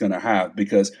that it's going to have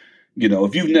because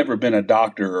if you've never been a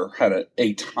doctor or had an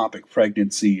ectopic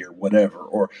pregnancy or whatever,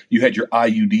 or you had your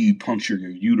IUD puncture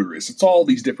your uterus, it's all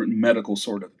these different medical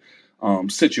sort of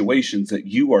situations that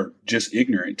you are just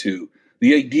ignorant to.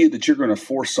 The idea that you're going to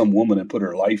force some woman and put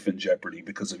her life in jeopardy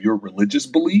because of your religious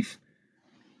belief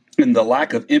and the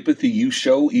lack of empathy you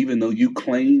show, even though you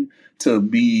claim to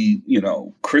be,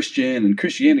 Christian, and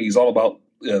Christianity is all about,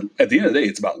 at the end of the day,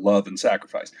 it's about love and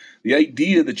sacrifice. The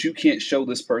idea that you can't show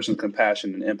this person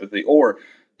compassion and empathy,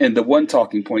 and the one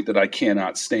talking point that I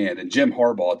cannot stand, and Jim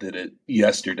Harbaugh did it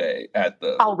yesterday at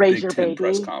the I'll raise Big your Ten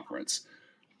press baby. conference.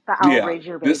 I'll Yeah, raise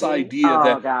your this baby. idea Oh,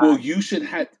 that, well, God.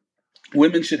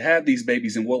 women should have these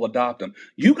babies and we'll adopt them.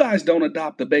 You guys don't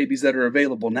adopt the babies that are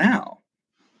available now.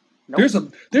 Nope.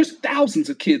 There's thousands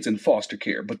of kids in foster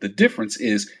care, but the difference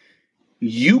is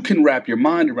you can wrap your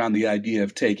mind around the idea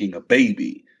of taking a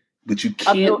baby, but you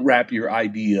can't wrap your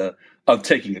idea of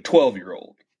taking a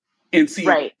 12-year-old. And see,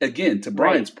 Right. again, to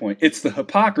Right. Brian's point, it's the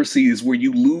hypocrisy is where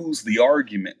you lose the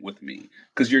argument with me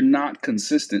because you're not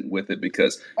consistent with it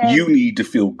because And you need to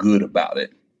feel good about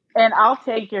it. I'll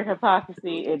take your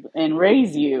hypocrisy and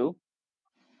raise you.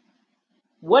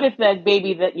 What if that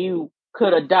baby that you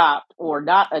could adopt or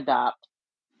not adopt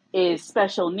is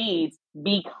special needs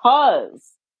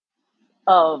because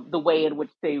of the way in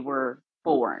which they were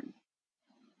born?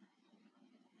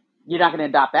 You're not going to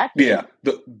adopt that Yeah, kid.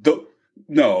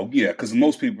 no, yeah, because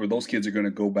most people, those kids are going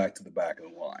to go back to the back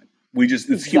of the line.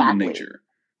 It's human Exactly. nature,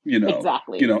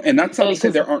 Exactly. and that's not to say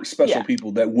Because, there aren't special yeah.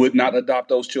 people that would not adopt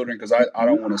those children because I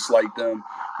don't want to slight them,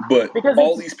 But because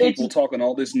all these people it's talking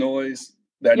all this noise,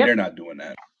 that yep, they're not doing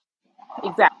that.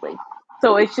 exactly.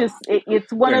 So it's just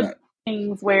it's one They're of the not.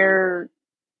 things where,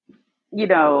 you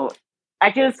know,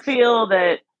 I just feel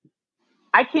that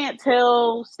I can't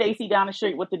tell Stacy down the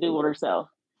street what to do with herself.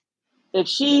 If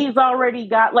she's already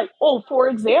got, like, oh, for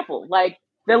example, like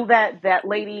that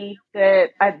lady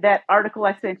that article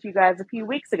I sent you guys a few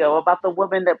weeks ago about the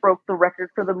woman that broke the record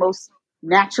for the most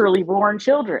naturally born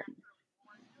children.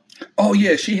 Oh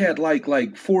yeah, she had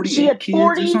like She 48 had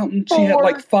kids or something. She had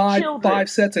like 44 five children.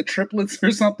 sets of triplets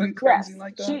or something Yes, crazy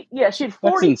like that. she had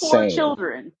That's 44 insane.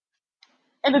 children.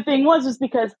 And the thing was, is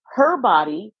because her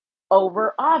body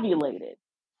over ovulated.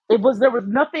 There was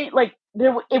nothing like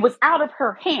it was out of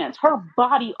her hands. Her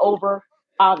body over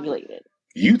ovulated.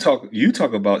 You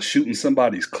talk about shooting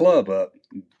somebody's club up.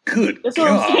 Good That's what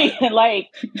I'm saying.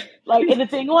 God. And the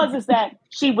thing was, is that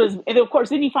she was, and of course,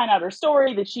 then you find out her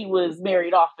story that she was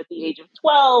married off at the age of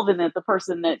 12, and that the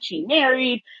person that she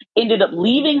married ended up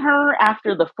leaving her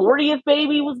after the 40th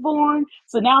baby was born.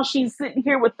 So now she's sitting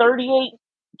here with 38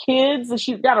 kids that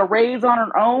she's got to raise on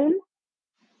her own.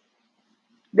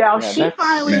 Now Yeah, she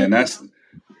Man, finally, that's what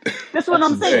that's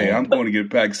I'm saying. hey, insane. I'm But going to get a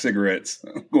pack of cigarettes.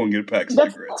 I'm going to get a pack of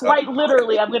that's cigarettes. quite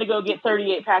literally, I'm going to go get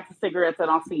 38 packs of cigarettes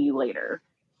and I'll see you later,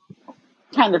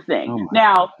 kind of thing. Oh my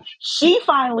Now, gosh. she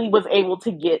finally was able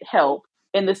to get help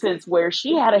in the sense where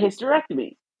she had a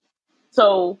hysterectomy.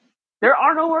 So there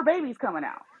are no more babies coming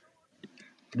out.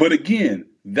 But again,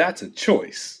 that's a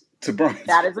choice. To Brian's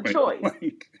That is a point, choice.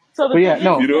 like, So the But yeah,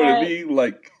 thing you is no. know what I that mean?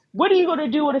 Like, what are you going to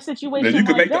do in a now you situation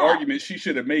could like make the that? argument she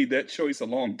should have made that choice a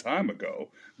long time ago.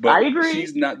 I But agree.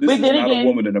 she's not. This But is then not a again,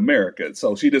 woman in America,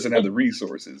 so she doesn't have it, the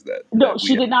resources that no, we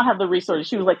she have. did not have the resources.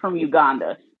 She was like from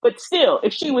Uganda. But still,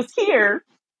 if she was here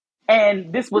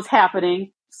and this was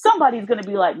happening, somebody's going to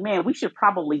be like, man, we should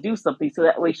probably do something so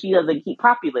that way she doesn't keep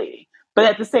populating. But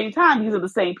at the same time, these are the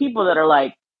same people that are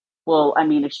like, well, I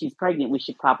mean, if she's pregnant, we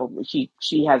should probably,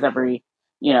 she has every,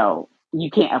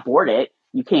 you can't abort it.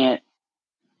 She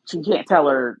can't tell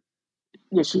her,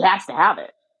 she has to have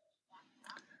it.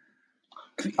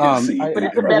 Yeah, see, But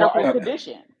it's a right. Well, medical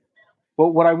condition.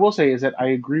 well, what I will say is that I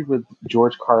agree with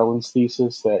George Carlin's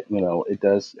thesis that it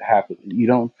does happen. You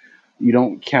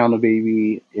don't count a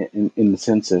baby in the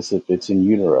census if it's in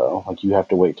utero. Like you have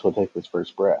to wait till it takes its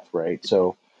first breath, right?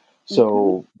 So, Hmm.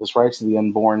 so this rights to the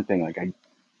unborn thing,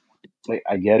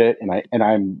 I get it, and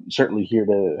I'm certainly here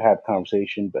to have a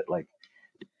conversation, but like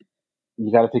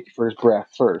you got to take your first breath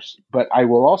first. But I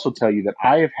will also tell you that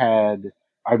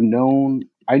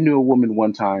I knew a woman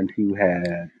one time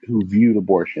who viewed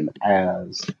abortion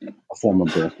as a form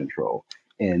of birth control,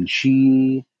 and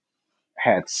she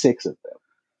had six of them.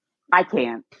 I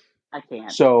can't. I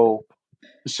can't. So,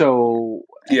 so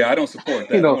Yeah, I don't support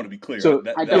you that. I know, want to be clear. so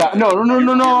I yeah, don't. no, no, no,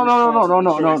 no, no, no, no, no, no, Irresponsible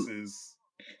no, no, choices.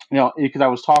 because I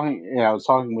was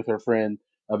talking with her friend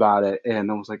about it,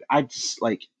 and I was like, I just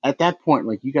like at that point,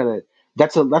 like you gotta.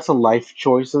 That's a life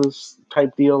choices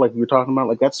type deal, like we were talking about.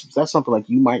 Like that's something like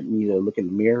you might need to look in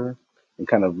the mirror and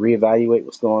kind of reevaluate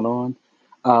what's going on.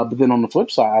 But then on the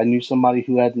flip side, I knew somebody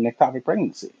who had an ectopic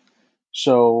pregnancy.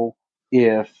 So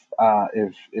if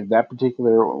that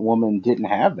particular woman didn't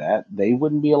have that, they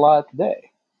wouldn't be alive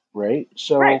today, right?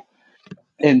 Right.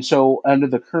 So under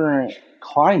the current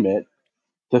climate,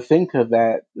 to think of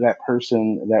that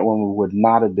woman would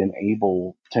not have been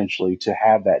able potentially to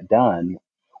have that done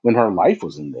when her life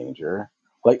was in danger,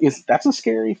 like that's a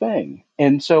scary thing.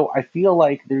 And so I feel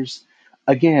like there's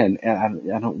again,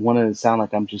 and I don't want to sound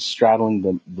like I'm just straddling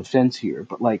the fence here,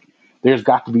 but like there's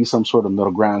got to be some sort of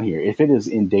middle ground here. If it is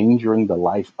endangering the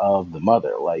life of the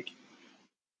mother, like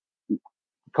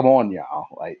come on, y'all,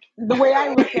 like The way I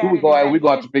look at we it is go that we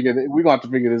going to figure we going to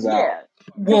figure this out. yeah,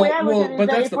 the way I look Well, at it is but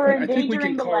that that's if the we're point. I think we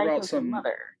can endangering the carve life out of the some.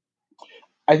 mother,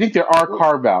 I think there are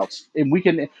carve outs, and we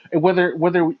can whether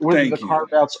the Thank you.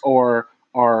 carve outs are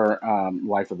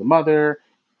life of the mother,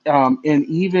 and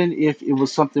even if it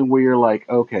was something where you're like,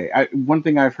 okay, one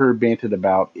thing I've heard banted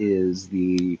about is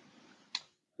the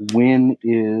when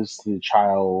is the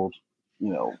child,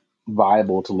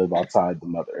 viable to live outside the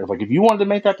mother. If you wanted to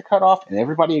make that the cutoff and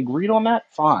everybody agreed on that,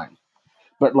 fine,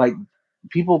 but like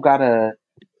people gotta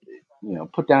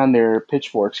put down their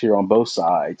pitchforks here on both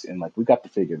sides, and like we got to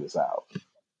figure this out.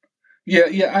 Yeah.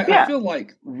 I yeah, feel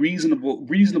like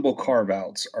reasonable carve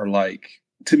outs are like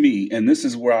to me, and this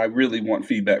is where I really want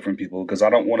feedback from people because I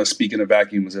don't want to speak in a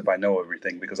vacuum as if I know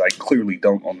everything because I clearly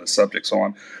don't on this subject. So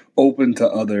I'm open to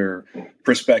other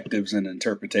perspectives and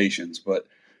interpretations. But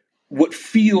what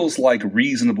feels like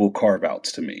reasonable carve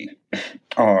outs to me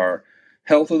are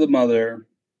health of the mother,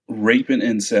 rape and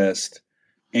incest,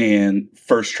 and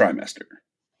first trimester.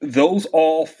 those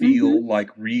all Mm-hmm. feel like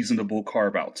reasonable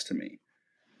carve outs to me.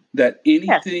 That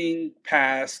Yes. anything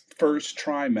past first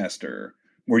trimester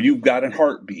where you've got a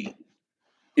heartbeat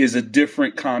is a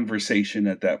different conversation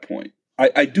at that point.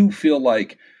 I do feel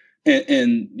like,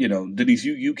 and you know, Denise,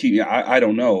 you keep, I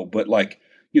don't know, but like,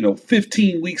 you know,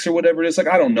 15 weeks or whatever it is, like,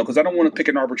 I don't know, because I don't want to pick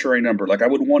an arbitrary number. Like, I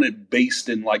would want it based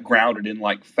in, like, grounded in,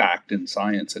 like, fact and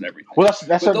science and everything. Well, that's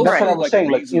But what those that's what I Right. feel was like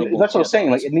saying. Like reasonable that's what I was carve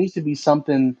saying. Like outs. it needs to be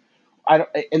something. I don't,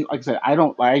 and like I said, I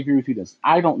don't. I agree with you. This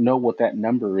I don't know what that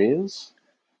number is,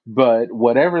 but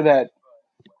whatever that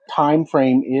time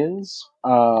frame is,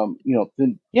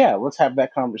 then yeah, let's have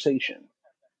that conversation.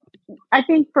 I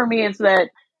think for me, it's that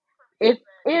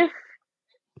if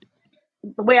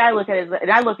the way I look at it is,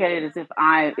 and I look at it as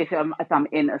if I'm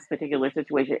in a particular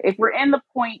situation, if we're in the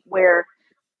point where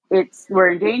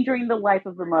we're endangering the life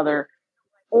of the mother,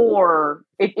 or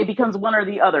it becomes one or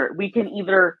the other. We can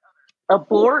either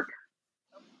abort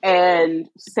and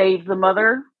save the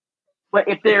mother, but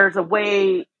if there's a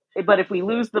way, but if we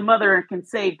lose the mother and can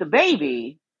save the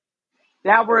baby,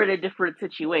 now we're in a different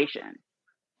situation.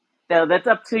 So that's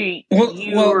up to you, Well,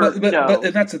 or but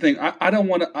and that's the thing. I don't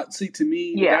want to see. To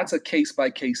me, yeah, that's a case by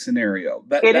case scenario.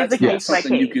 it is a That's not case by Yes.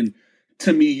 something you case, can.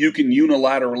 To me, you can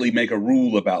unilaterally make a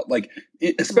rule about, like,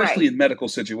 especially right? in medical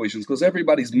situations, because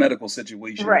everybody's medical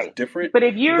situation is Right. different. But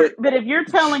if you're But but if you're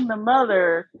telling the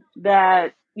mother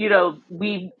that,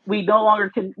 we no longer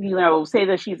can, say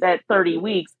that she's at 30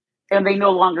 weeks and they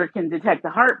no longer can detect the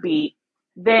heartbeat,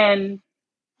 then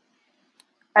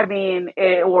I mean,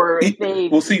 or if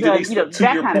they've well, see, done, Denise,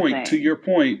 that kind of to thing. your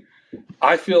point,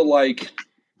 I feel like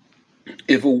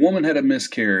if a woman had a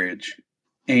miscarriage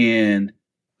and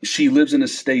she lives in a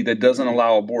state that doesn't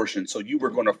allow abortion, so you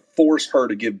were going to force her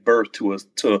to give birth to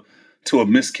a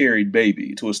miscarried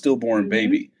baby, to a stillborn Hmm.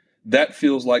 baby, that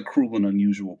feels like cruel and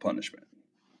unusual punishment.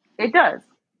 It does.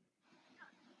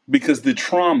 Because the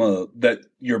trauma that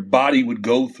your body would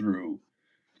go through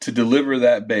to deliver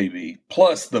that baby,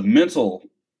 plus the mental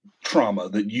trauma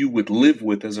that you would live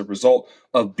with as a result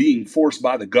of being forced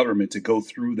by the government to go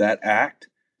through that act,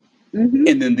 Hmm.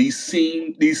 and then these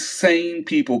same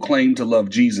people claim to love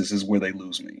Jesus, is where they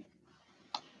lose me.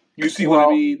 You see what I Well,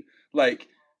 mean? Like,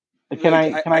 can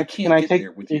I can I I can can't I get take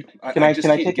there with you. can I I just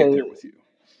can I can't take get a there with you.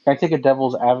 can I take a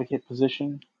devil's advocate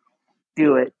position?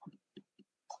 Do it.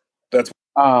 That's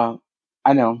Uh,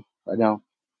 I know,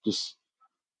 just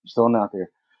throwing it out there.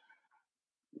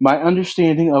 My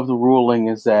understanding of the ruling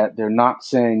is that they're not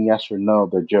saying yes or no.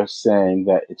 They're just saying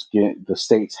that the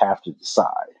states have to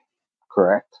decide.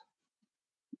 Correct.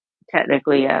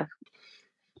 Technically, yes.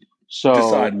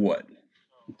 decide So what.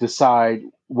 decide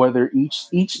whether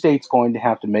each state's going to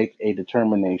have to make a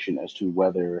determination as to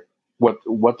whether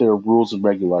what their rules and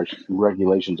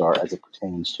regulations are as it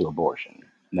pertains to abortion.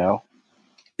 No.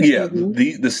 Yeah, Hmm.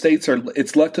 the states are.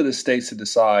 It's left to the states to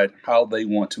decide how they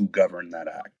want to govern that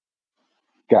act.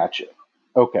 Gotcha.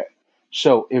 Okay.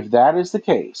 So if that is the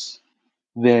case,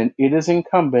 then it is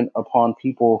incumbent upon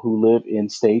people who live in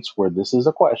states where this is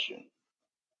a question,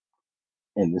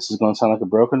 and this is going to sound like a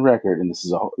broken record, and this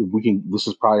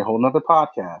is probably a whole nother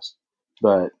podcast,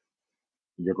 but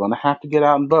you're going to have to get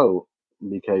out and vote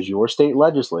because your state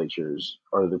legislatures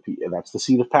are that's the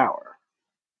seat of power,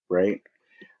 right?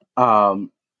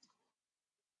 Um,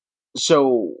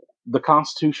 so the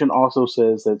Constitution also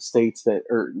says that states that,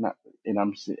 or not, and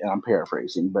I'm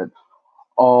paraphrasing, but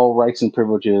all rights and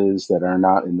privileges that are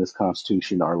not in this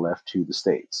Constitution are left to the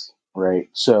states, right?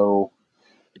 So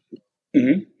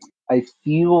Hmm. I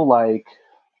feel like,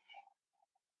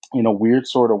 in a weird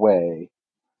sort of way,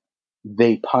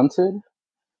 they punted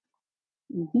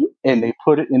Hmm. and they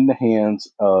put it in the hands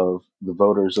of the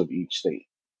voters of each state.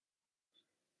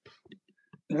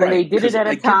 And they Right, did it because at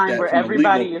a I get time that where from a everybody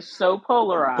legal, is so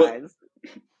but polarized.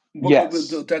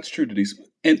 Yes. that's true, Denise,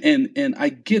 and I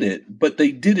get it, but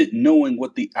they did it knowing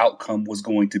what the outcome was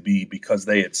going to be because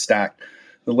they had stacked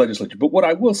the legislature. But what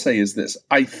I will say is this: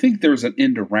 I think there's an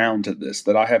end around to this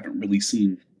that I haven't really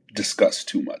seen discussed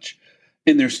too much,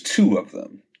 and there's two of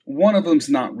them. One of them's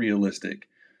not realistic,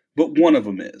 but one of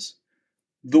them is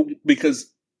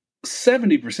because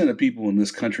 70% of people in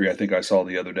this country, I think I saw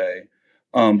the other day,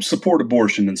 support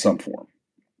abortion in some form.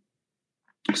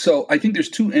 So I think there's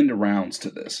two end arounds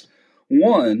to this.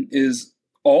 One is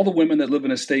all the women that live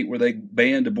in a state where they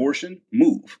banned abortion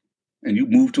move, and you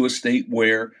move to a state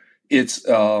where it's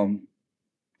um,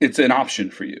 it's an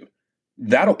option for you.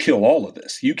 That'll kill all of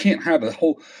this. You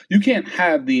can't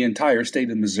have the entire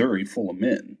state of Missouri full of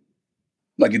men.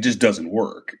 Like, it just doesn't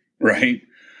work, right?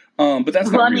 But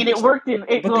that's Well, not I mean, it realistic. worked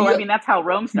But well, I the mean, that's how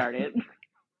Rome started.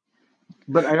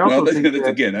 But I Well, also think that's that,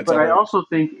 again, that's but a I whole. also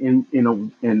think in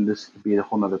this could be a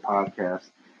whole nother podcast.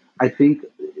 I think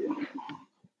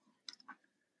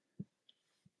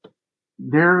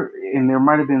there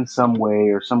might have been some way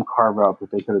or some carve out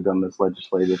that they could have done this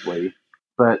legislatively.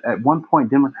 But at one point,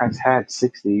 Democrats had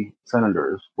 60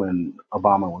 senators when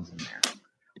Obama was in there.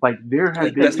 Like there have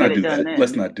They couldn't Let's get not been it do done that.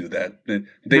 Let's then. not do that. They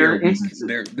there are are weak. instances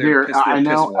They're piss. They're I piss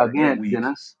know water. They're again, weak.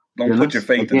 Don't put your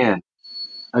faith in them.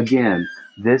 Again,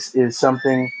 this is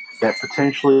something that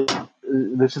potentially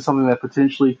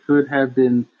could have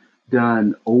been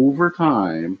done over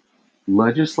time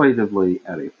legislatively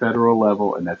at a federal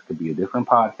level, and that could be a different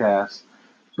podcast.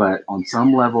 But on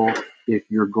some level, if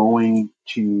you're going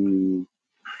to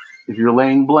if you're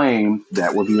laying blame,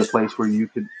 that would be a place where you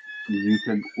could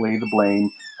lay the blame.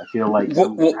 I feel like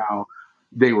Well, somehow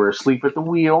they were asleep at the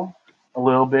wheel a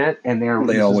little bit, and they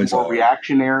this is always are.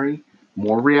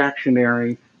 more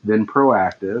reactionary than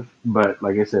proactive. But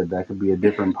like I said, that could be a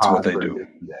different It's what pod they for a do.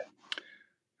 different day.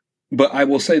 But I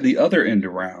will say the other end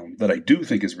around that I do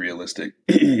think is realistic,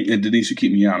 and Denise, you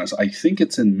keep me honest. I think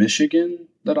it's in Michigan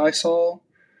that I saw.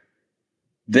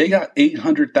 They got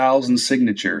 800,000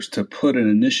 signatures to put an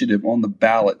initiative on the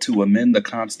ballot to amend the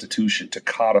Constitution to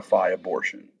codify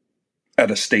abortion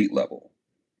at a state level.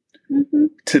 Mm-hmm.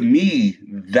 To me,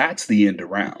 that's the end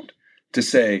around. To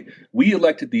say, we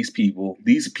elected these people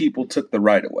took the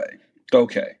right away.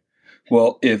 Okay.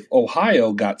 Well, if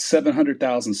Ohio got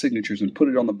 700,000 signatures and put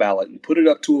it on the ballot and put it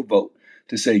up to a vote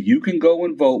to say you can go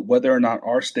and vote whether or not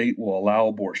our state will allow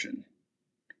abortion,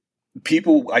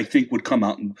 people I think would come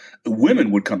out and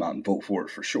women would come out and vote for it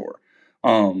for sure.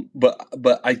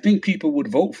 But I think people would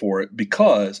vote for it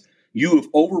because you have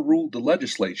overruled the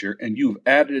legislature and you have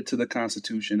added it to the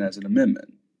Constitution as an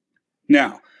amendment.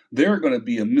 Now, there are going to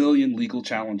be a million legal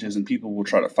challenges and people will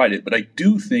try to fight it, but I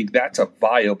do think that's a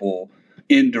viable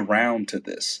end around to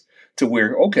this. To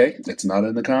where, okay, it's not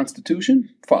in the Constitution,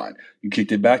 fine. You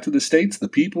kicked it back to the states. The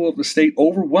people of the state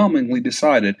overwhelmingly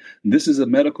decided this is a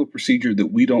medical procedure that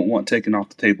we don't want taken off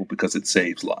the table because it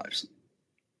saves lives.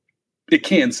 It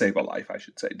can save a life, I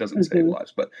should say. It doesn't save Mm-hmm.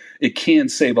 lives, but it can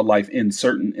save a life in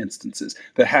certain instances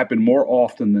that happen more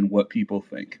often than what people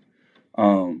think.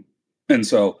 And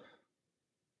so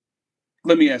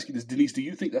let me ask you this, Denise, do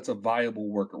you think that's a viable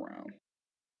workaround?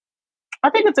 I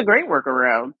think it's a great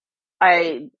workaround.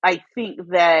 I think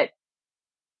that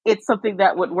it's something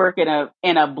that would work in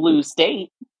a blue state.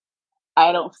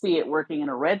 I don't see it working in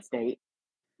a red state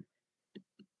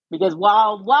because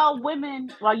while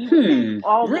you think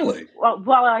Really?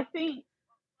 while I think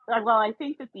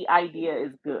that the idea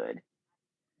is good,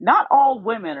 not all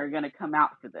women are going to come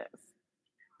out for this.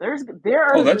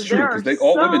 Oh, that's true, There are because they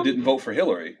all women some didn't vote for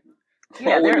Hillary.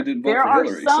 yeah All women didn't vote there for are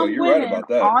Hillary, so some you're right women about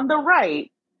that. on the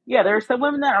right. Yeah, there are some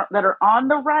women that are on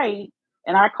the right,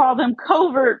 and I call them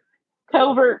covert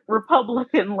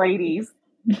Republican ladies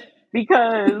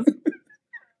because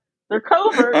they're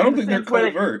covert I in don't the think they're sense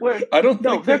where covert. where I don't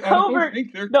no think they're they. I don't covert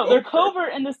think they're no they're covert.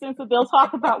 covert in the sense that they'll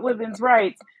talk about women's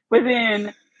rights, but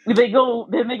then they go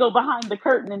behind the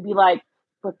curtain and be like,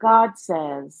 but God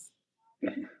says,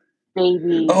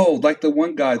 baby. Oh, like the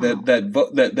one guy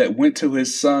that went to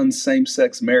his son's same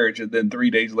sex marriage and then 3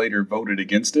 days later voted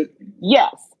against it.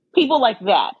 Yes, people like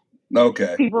that.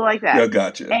 Okay, People like yeah,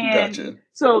 that. And gotcha.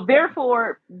 so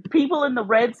therefore people in the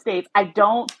red states, I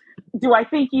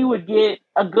think you would get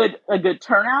a good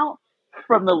turnout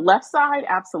from the left side?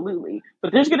 Absolutely.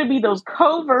 But there's going to be those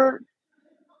covert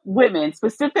women,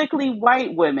 specifically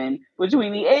white women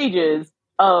between the ages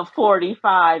of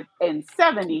 45 and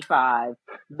 75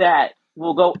 that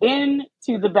will go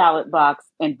into the ballot box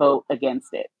and vote against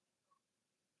it.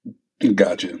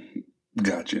 Gotcha.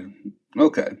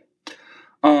 Okay.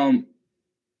 Um.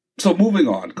 So moving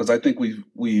on, because I think we've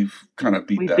kind of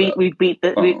beat that up. We've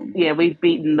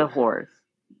beaten the horse.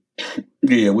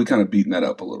 Yeah, we kind of beaten that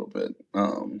up a little bit.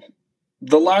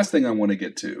 The last thing I want to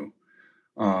get to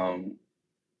um,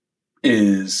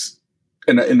 is,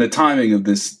 and the timing of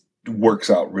this works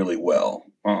out really well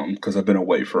because I've been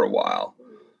away for a while.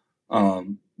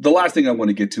 The last thing I want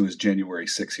to get to is January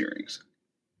 6 hearings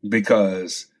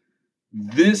because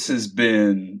this has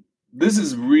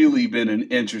really been an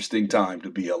interesting time to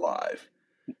be alive.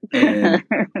 And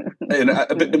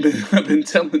I've been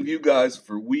telling you guys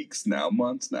for weeks now,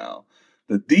 months now,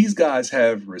 that these guys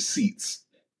have receipts,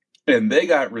 and they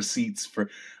got receipts for.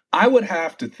 I would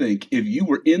have to think if you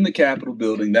were in the Capitol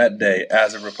building that day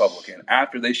as a Republican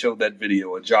after they showed that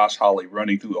video of Josh Hawley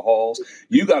running through the halls,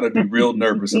 you got to be real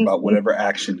nervous about whatever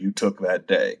action you took that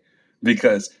day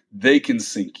because they can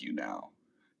sink you now.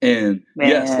 And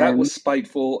yes, that Man. was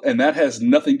spiteful, and that has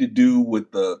nothing to do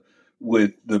with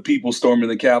with the people storming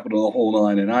the Capitol, the whole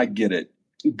nine, and I get it.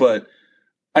 But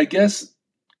I guess,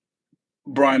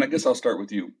 Brian, I guess I'll start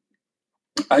with you.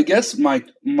 I guess my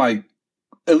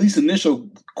at least initial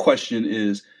question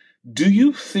is, do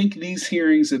you think these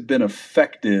hearings have been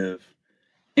effective,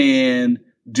 and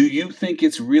do you think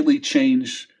it's really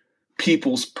changed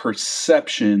people's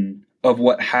perception of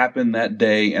what happened that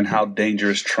day and how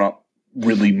dangerous Trump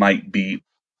really might be?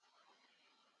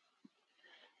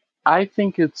 I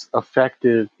think it's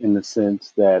effective in the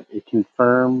sense that it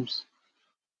confirms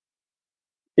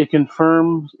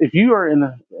if you are in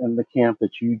the camp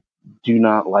that you do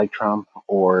not like Trump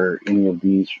or any of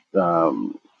these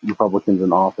Republicans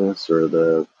in office or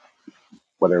the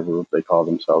whatever they call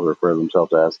themselves or refer to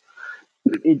themselves as,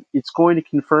 it's going to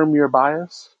confirm your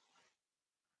bias.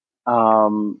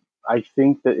 I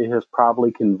think that it has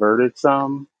probably converted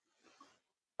some,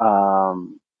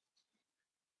 um,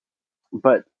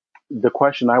 but the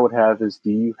question I would have is,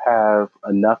 do you have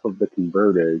enough of the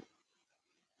converted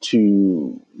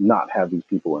to not have these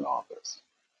people in office?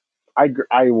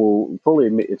 I will fully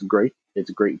admit it's great.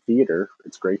 It's great theater.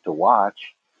 It's great to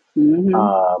watch.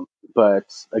 Mm-hmm. But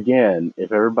again,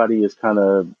 if everybody is kind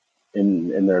of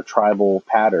in their tribal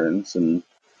patterns, and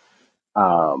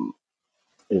um,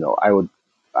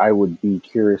 I would be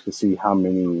curious to see how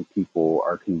many people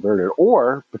are converted,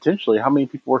 or potentially how many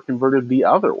people are converted the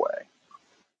other way.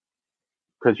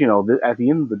 Because at the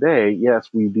end of the day, yes,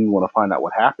 we do want to find out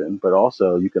what happened, but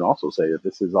also you can also say that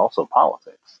this is also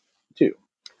politics too.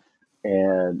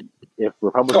 And if Oh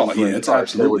Republicans were yeah, in it's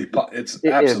charge, there would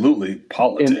absolutely be if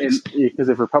politics. because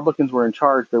if Republicans were in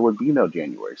charge, there would be no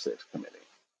January 6th committee,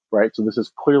 right? So this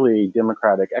is clearly a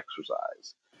Democratic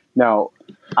exercise. Now,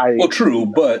 Well, I true,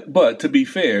 but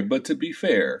to be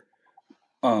fair,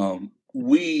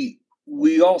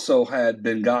 we also had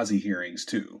Benghazi hearings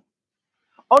too.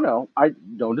 oh no, I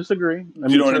don't disagree. I You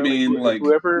mean, know what I certainly, mean? Like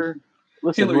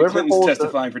Hillary whoever Clinton's holds the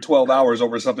testifying for 12 hours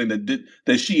over something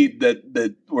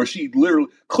that where she literally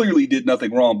clearly did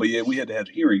nothing wrong, but yeah, we had to have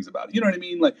hearings about it. You know what I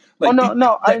mean? oh no,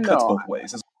 no, I That cuts know. both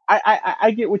ways.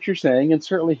 I get what you're saying, and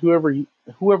certainly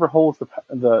whoever holds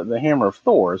the hammer of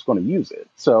Thor is going to use it.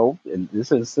 So in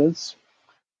this instance,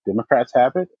 Democrats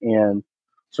have it, and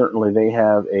certainly they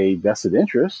have a vested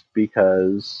interest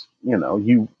because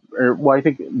well, I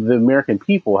think the American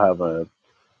people have to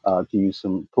use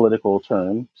some political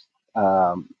terms.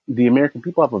 The American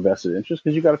people have a vested interest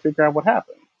because you got to figure out what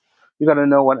happened. You got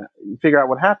to figure out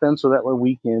what happened, so that way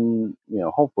we can,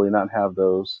 hopefully not have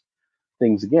those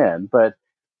things again. But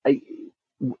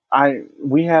I,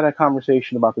 we had a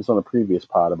conversation about this on a previous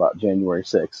pod about January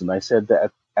 6th, and I said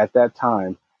that at that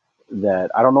time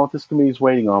that I don't know what this committee is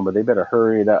waiting on, but they better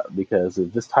hurry it up because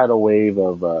if this tidal wave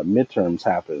of midterms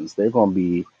happens, they're going to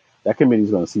be that committee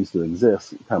is going to cease to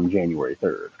exist come January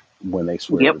 3rd when they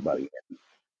swear Yep. everybody in.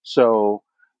 So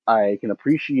I can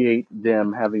appreciate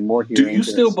them having more Do you hearings,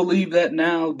 and still it's believe that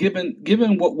now,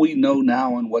 given what we know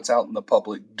now and what's out in the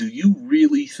public?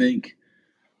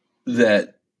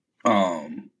 That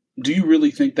do you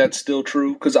really think that's still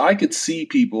true? Because I could see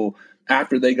people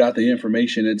after they got the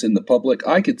information, it's in the public.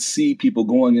 I could see people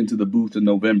going into the booth in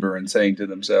November and saying to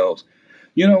themselves,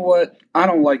 "You know what? I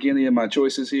don't like any of my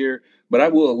choices here, but I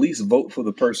will at least vote for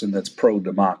the person that's pro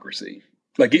democracy."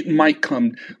 Like it might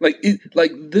come like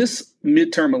this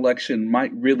midterm election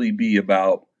might really be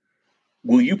about,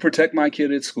 will you protect my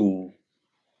kid at school?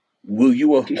 Will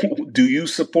you do you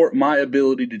support my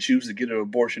ability to choose to get an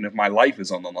abortion if my life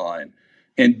is on the line?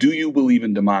 And do you believe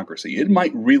in democracy? It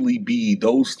might really be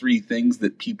those three things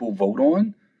that people vote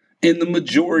on. And the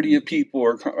majority of people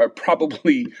are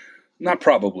probably, not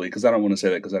probably, because I don't want to say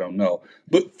that because I don't know,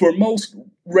 but for most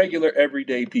regular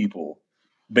everyday people,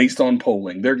 based on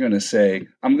polling, they're going to say,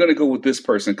 I'm going to go with this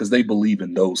person because they believe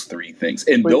in those three things.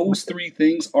 And but those three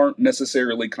things aren't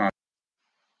necessarily I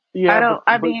yeah, don't.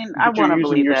 I mean, I you're want to using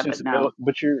believe your that, but no. sensibility,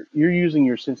 but you're using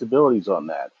your sensibilities on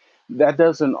that. That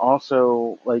doesn't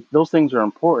also like those things are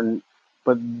important,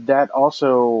 but that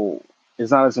also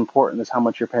is not as important as how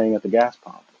much you're paying at the gas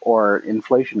pump or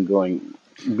inflation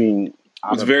being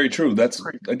out It's of very true. That's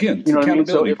crazy. again, it's You know what I mean?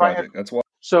 So accountability if I have project. That's why.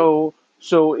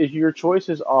 so if your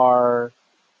choices are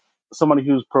somebody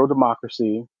who's pro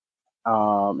democracy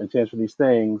and stands for these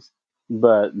things,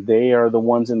 but they are the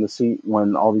ones in the seat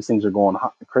when all these things are going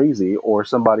crazy, or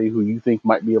somebody who you think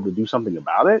might be able to do something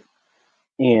about it,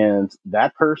 and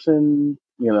that person,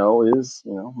 is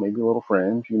maybe a little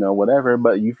fringe, whatever,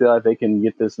 but you feel like they can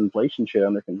get this inflation shit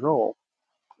under control.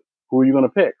 Who are you going to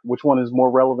pick? Which one is more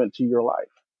relevant to your life?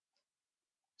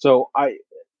 So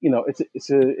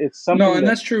it's No, something and that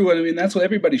that's true. I mean, that's what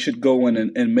everybody should go in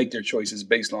and make their choices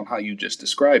based on how you just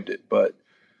described it. But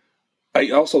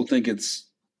I also think it's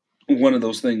one of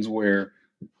those things where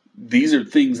these are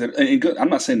things that, and I'm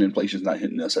not saying inflation's not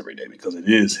hitting us every day, because it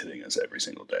is hitting us every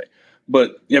single day.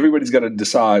 But everybody's got to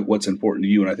decide what's important to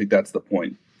you, and I think that's the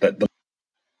point.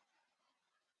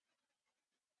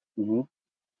 Mm-hmm.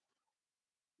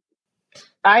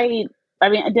 I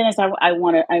mean, Dennis, I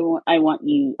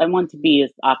want to be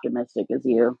as optimistic as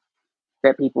you.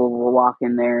 That people will walk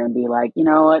in there and be like, you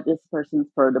know what, this person's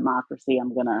pro democracy.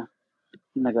 I'm gonna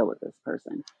go with this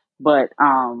person. But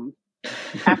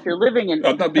after living in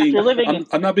I'm not being after living in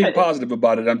I'm not being positive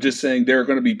about it. I'm just saying there are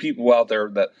going to be people out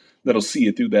there that'll see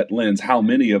it through that lens. How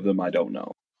many of them, I don't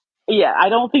know. yeah, I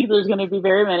don't think there's going to be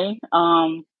very many.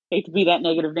 Hate to be that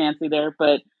negative Nancy there,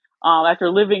 but after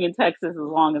living in Texas as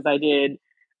long as I did,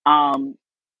 um,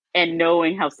 and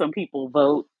knowing how some people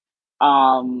vote,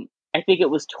 I think it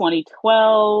was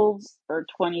 2012 or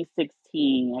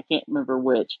 2016, I can't remember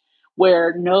which,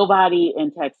 where nobody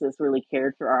in Texas really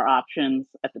cared for our options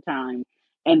at the time,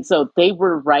 and so they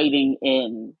were writing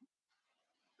in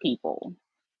people,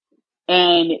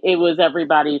 and it was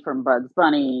everybody from Bugs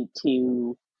Bunny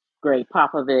to Greg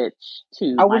Popovich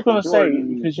to I was Michael going to say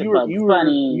Jordan because to Bugs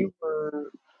Bunny.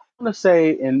 I'm going to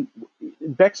say in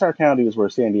Bexar County is where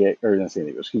San Diego, or not San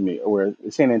Diego, excuse me, where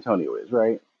San Antonio is,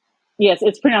 right? Yes,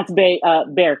 it's pronounced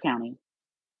Bear County.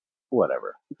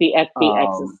 Whatever. The X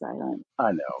is silent.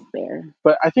 I know, Bear.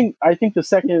 but I think the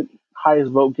second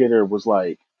highest vote getter was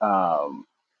like,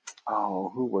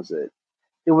 who was it?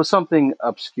 It was something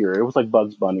obscure. It was like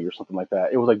Bugs Bunny or something like that.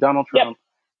 It was like Donald Yep. Trump,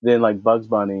 then like Bugs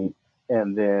Bunny,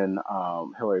 and then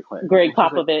Hillary Clinton. Greg And so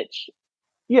it's like, Popovich.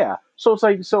 yeah. So it's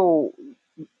like so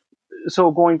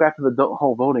going back to the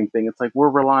whole voting thing, it's like we're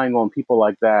relying on people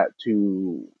like that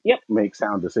to Yep. make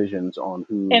sound decisions on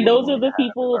who And we're those are going to the have as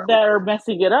people our that are leader.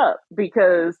 messing it up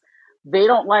because they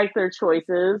don't like their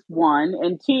choices, one,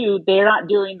 and two, they're not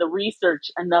doing the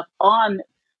research enough on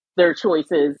their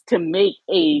choices to make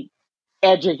a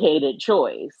educated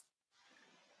choice.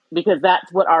 Because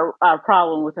that's what our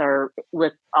problem with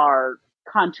our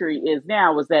country is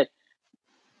now is that,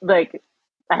 like,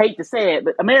 I hate to say it,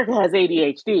 but America has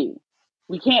ADHD.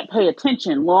 We can't pay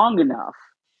attention long enough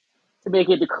to make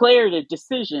a declarative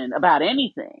decision about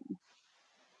anything.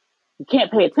 We can't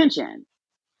pay attention.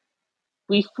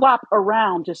 We flop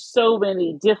around to so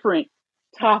many different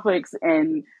topics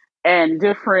and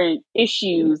different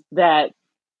issues that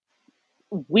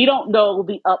we don't know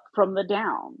the up from the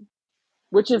down,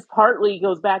 which is partly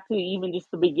goes back to even just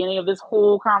the beginning of this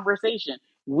whole conversation.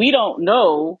 We don't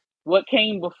know what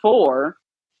came before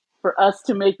for us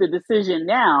to make the decision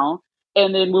now.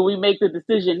 And then when we make the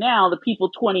decision now, the people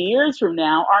 20 years from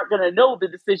now aren't going to know the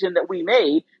decision that we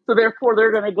made. So therefore,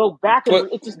 they're going to go back and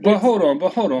But hold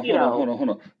on, you know, hold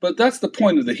on. But that's the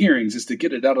point of the hearings, is to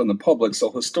get it out in the public, so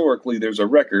historically there's a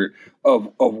record of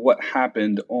what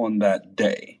happened on that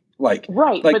day. right.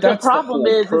 Like But the that's the problem whole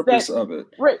is that, purpose of it.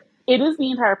 right, it is the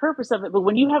entire purpose of it. But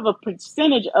when you have a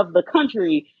percentage of the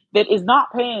country that is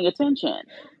not paying attention,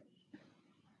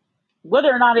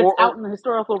 whether or not it's Or out in the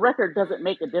historical record doesn't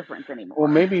make a difference or anymore.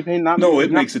 maybe they not No,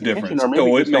 it not makes a paying attention, difference. or maybe Oh,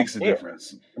 they it just don't makes a care,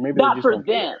 difference. or maybe they Not just for don't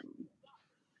care. them.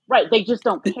 Right. They just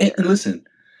don't care. Listen,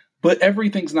 but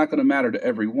everything's not going to matter to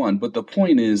everyone. But the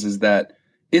point is that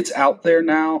it's out there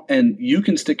now, and you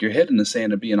can stick your head in the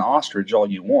sand and be an ostrich all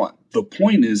you want. The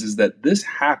point is that this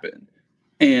happened,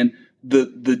 and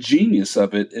the genius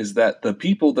of it is that the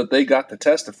people that they got to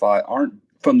testify aren't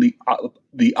from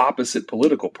the opposite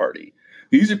political party.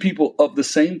 These are people of the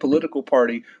same political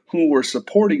party who were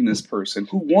supporting this person,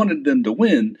 who wanted them to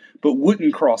win, but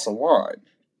wouldn't cross a line.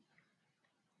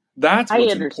 That's I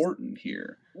what's understand. important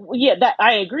here. Yeah, that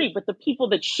I agree. But the people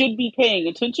that should be paying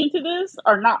attention to this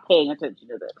are not paying attention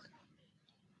to this.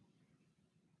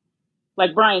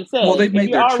 Like Brian Well, said, they've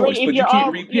made their choice, if but you you're can't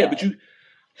all, read. Yeah, yeah,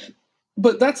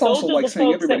 but that's also those are like the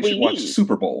saying folks that everybody we should watch the need.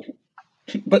 Super Bowl.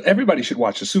 But everybody should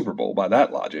watch the Super Bowl by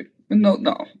that logic. No,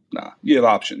 no, no. You have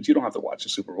options. You don't have to watch the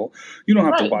Super Bowl. You don't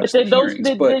have to Right. But watch the then hearings.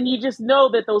 then you just know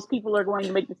that those people are going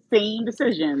to make the same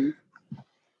decisions.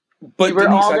 But We're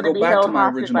Denise, all I going to go be back to held my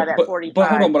hostage by original. that But hold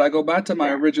on. 45. But I go back to my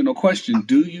Yeah. original question.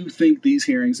 Do you think these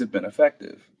hearings have been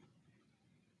effective?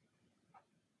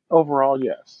 Overall,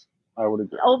 yes, I would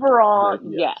agree. Overall, That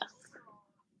yes. yes.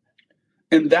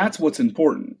 And that's what's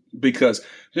important, because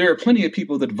there are plenty of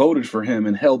people that voted for him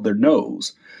and held their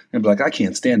nose and be like, I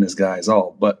can't stand this guy at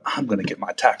all, but I'm going to get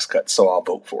my tax cut, so I'll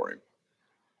vote for him.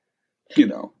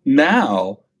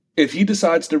 Now, if he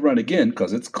decides to run again,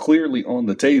 because it's clearly on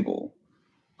the table,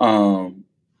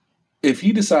 if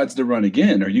he decides to run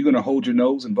again, are you going to hold your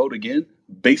nose and vote again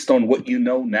based on what you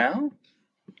know now?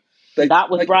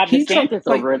 Not with Ron he tried, DeSantis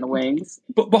over in the wings.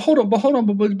 but hold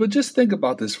on, but just think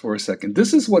about this for a second.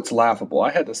 This is what's laughable.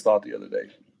 I had this thought the other day.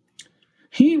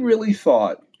 He really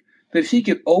thought that he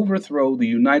could overthrow the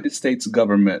United States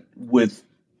government with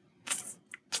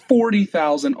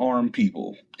 40,000 armed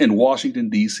people in Washington,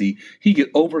 D.C. He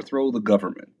could overthrow the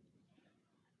government.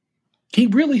 He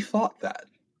really thought that.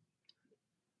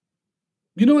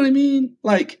 You know what I mean?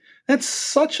 Like, that's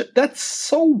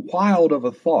so wild of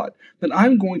a thought that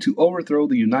I'm going to overthrow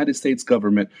the United States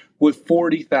government with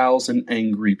 40,000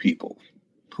 angry people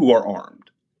who are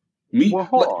armed. Well,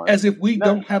 hold on. As if we No,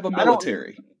 don't have a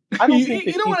military. I don't think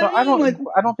You know what I mean?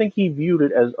 I don't think he viewed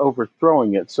it as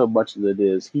overthrowing it so much as it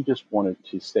is he just wanted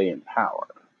to stay in power.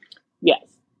 Yes.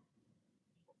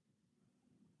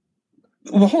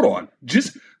 Well, hold on.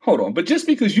 But just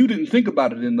because you didn't think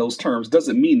about it in those terms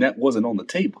doesn't mean that wasn't on the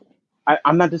table.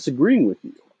 I'm not disagreeing with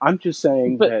you. I'm just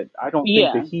saying But that I don't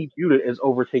think that he viewed it as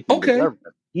overtaking the Okay.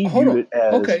 government. He Hold viewed on. it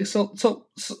as Okay, so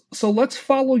let's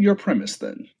follow your premise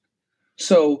then.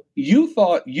 So you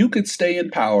thought you could stay in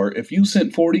power if you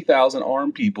sent 40,000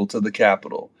 armed people to the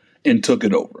Capitol and took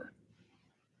it over.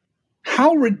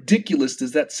 How ridiculous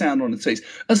does that sound on its face,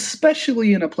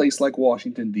 especially in a place like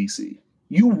Washington, D.C.?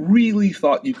 You really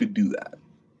thought you could do that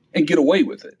and get away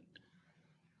with it.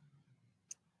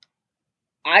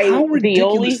 How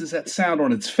ridiculous does that sound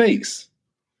on its face?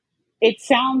 It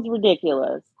sounds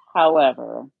ridiculous.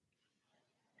 However,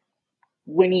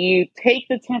 when you take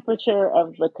the temperature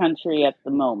of the country at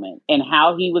the moment and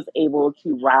how he was able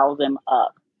to rile them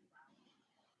up,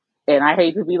 and I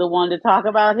hate to be the one to talk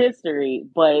about history,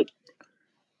 but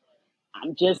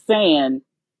I'm just saying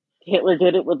Hitler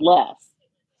did it with less.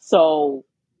 So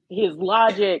his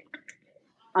logic,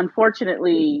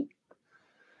 unfortunately,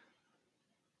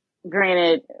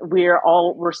 granted,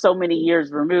 we're so many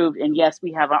years removed, and yes,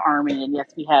 we have an army, and yes,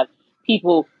 we have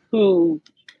people who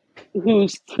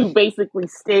basically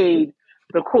stayed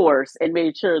the course and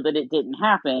made sure that it didn't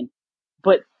happen.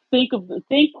 But think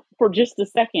for just a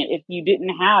second if you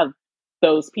didn't have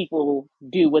those people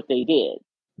do what they did.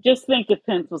 Just think if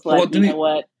Pence was like, you know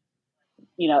what,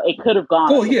 it could have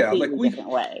gone a completely different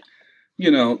way.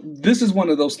 This is one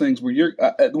of those things where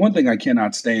one thing I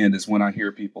cannot stand is when I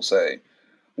hear people say,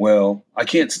 well, I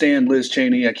can't stand Liz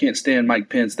Cheney, I can't stand Mike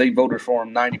Pence, they voted for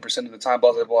him 90% of the time,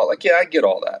 blah, blah, blah. Like, yeah, I get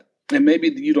all that. And maybe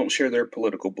you don't share their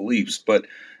political beliefs, but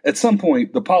at some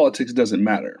point, the politics doesn't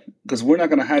matter because we're not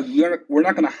going to have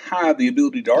the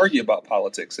ability to argue about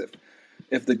politics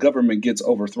if the government gets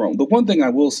overthrown. The one thing I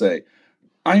will say,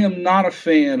 I am not a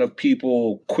fan of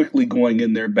people quickly going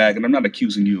in their bag, and I'm not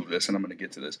accusing you of this, and I'm going to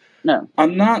get to this. No,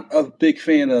 I'm not a big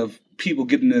fan of people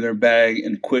getting in their bag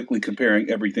and quickly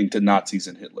comparing everything to Nazis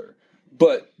and Hitler.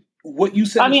 But what you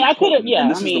said, I could have, yeah.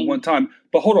 And this is the one time.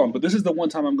 But hold on, this is the one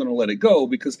time I'm going to let it go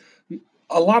because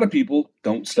a lot of people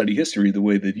don't study history the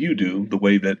way that you do, the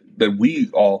way that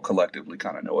we all collectively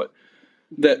kind of know it.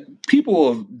 That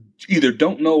people either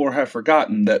don't know or have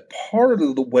forgotten that part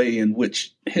of the way in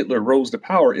which Hitler rose to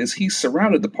power is he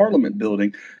surrounded the Parliament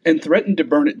building and threatened to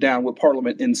burn it down with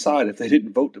Parliament inside if they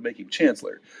didn't vote to make him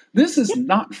chancellor. This is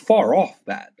not far off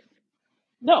that.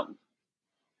 No.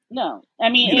 I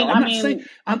mean,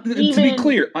 to be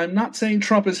clear, I'm not saying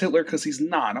Trump is Hitler because he's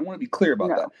not. I want to be clear about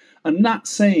that. I'm not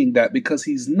saying that because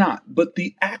he's not. But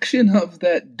the action of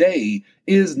that day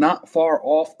is not far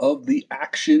off of the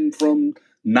action from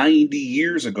 90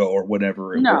 years ago or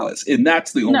whatever it was. And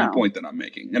that's the only point that I'm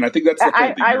making. And I think that's the point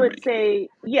that you're making. I would say,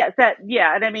 yes,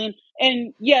 and I mean,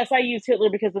 and yes, I use Hitler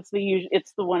because it's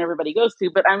the one everybody goes to.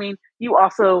 But I mean, you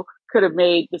also could have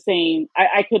made the same.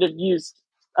 I could have used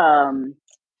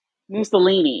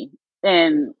Mussolini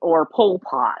or Pol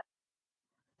Pot.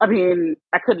 I mean,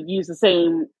 I could have used the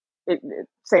same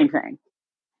thing.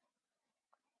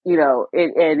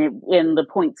 And the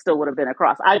point still would have been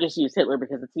across. I just use Hitler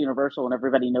because it's universal and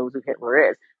everybody knows who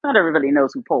Hitler is. Not everybody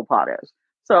knows who Pol Pot is.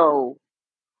 So,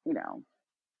 because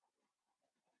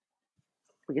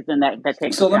then that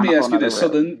takes. So let me ask you this: so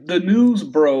the news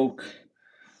broke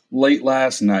late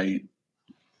last night.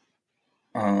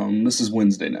 This is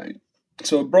Wednesday night.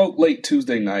 So it broke late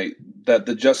Tuesday night that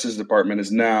the Justice Department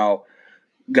has now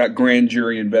got grand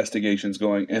jury investigations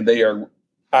going, and they are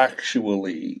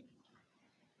actually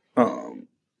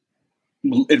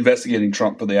investigating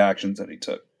Trump for the actions that he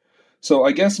took. So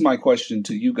I guess my question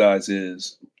to you guys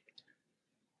is,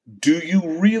 do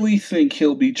you really think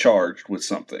he'll be charged with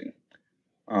something?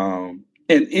 And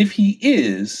if he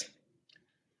is,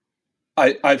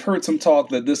 I've heard some talk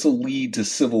that this will lead to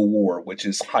civil war, which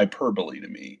is hyperbole to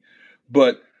me.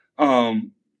 But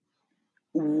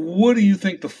what do you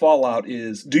think the fallout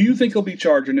is? Do you think he'll be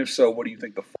charged? And if so, what do you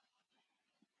think the fallout?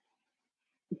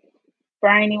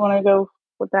 Brian, you want to go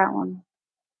with that one?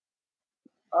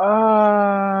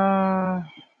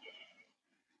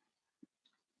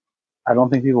 I don't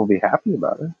think people will be happy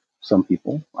about it. Some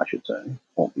people, I should say,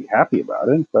 won't be happy about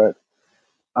it, but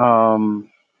um,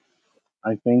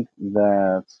 I think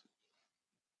that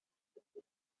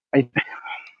I,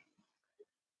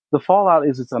 the fallout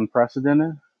is it's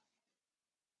unprecedented.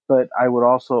 But I would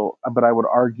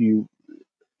argue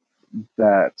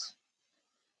that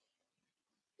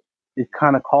it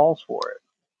kind of calls for it.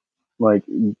 Like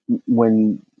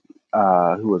when,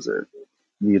 who was it?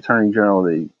 The attorney general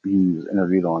that he was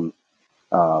interviewed on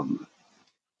um,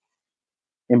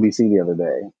 NBC the other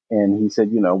day, and he said,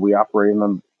 we operate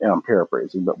on, and I'm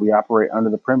paraphrasing, but we operate under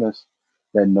the premise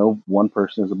that no one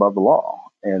person is above the law.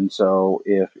 And so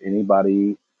if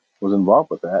anybody was involved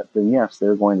with that, then yes,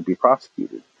 they're going to be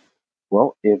prosecuted.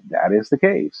 Well, if that is the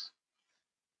case,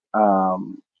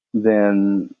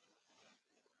 then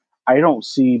I don't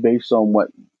see, based on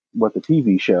what the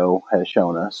TV show has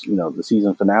shown us, the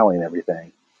season finale and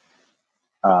everything.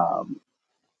 Um,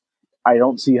 I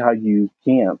don't see how you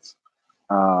can't,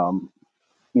 um,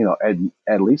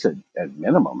 at least at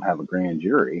minimum, have a grand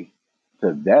jury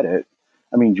to vet it.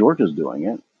 I mean, Georgia's doing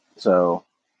it, so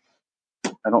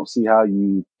I don't see how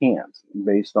you can't,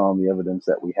 based on the evidence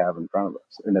that we have in front of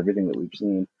us and everything that we've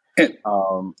seen. And,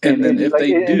 and then if Like,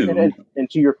 they do, and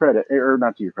to your credit, or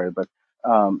not to your credit, but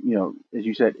as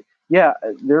you said, yeah,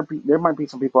 there might be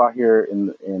some people out here in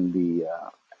the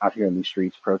out here in these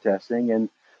streets protesting, and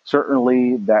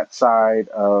certainly that side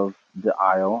of the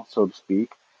aisle, so to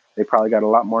speak, they probably got a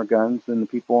lot more guns than the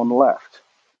people on the left.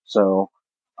 So,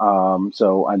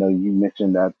 so I know you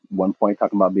mentioned at one point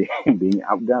talking about being being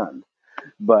outgunned,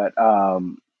 but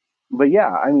but yeah,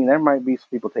 I mean, there might be some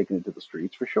people taking it to the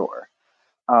streets for sure.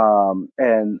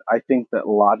 And I think that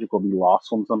logic will be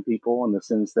lost on some people in the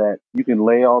sense that you can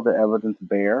lay all the evidence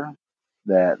bare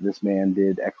that this man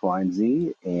did X, Y, and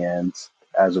Z. And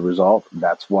as a result,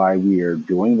 that's why we are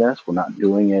doing this. We're not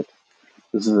doing it.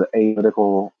 This is a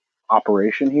political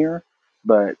operation here,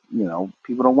 but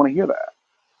people don't want to hear that.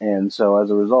 And so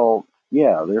as a result,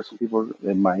 yeah, there's some people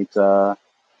that might, uh,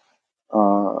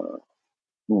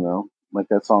 like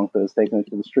that song says, taking it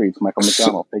to the streets. Michael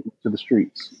McDonald, taking it to the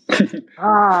streets.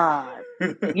 Ah,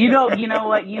 you know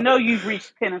what? You've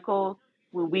reached pinnacle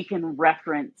when we can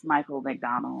reference Michael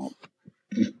McDonald.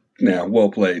 now, well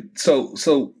played.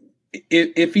 So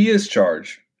if he is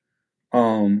charged,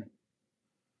 um,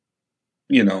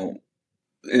 you know,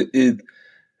 it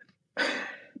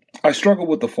I struggle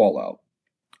with the fallout,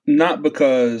 not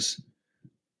because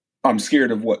I'm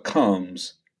scared of what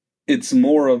comes. It's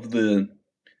more of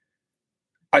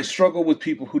I struggle with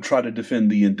people who try to defend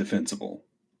the indefensible.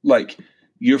 Like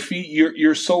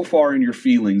you're so far in your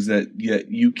feelings that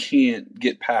yet you can't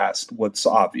get past what's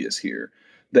obvious here.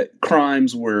 That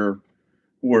crimes were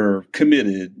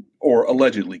committed or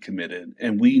allegedly committed,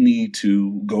 and we need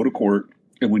to go to court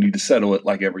and we need to settle it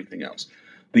like everything else.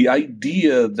 The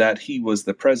idea that he was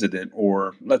the president,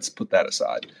 or let's put that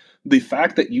aside, the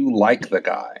fact that you like the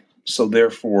guy, so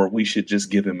therefore we should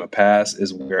just give him a pass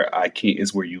is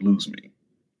where you lose me.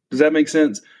 Does that make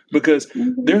sense? Because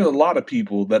Mm-hmm. there's a lot of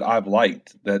people that I've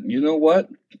liked that, you know what?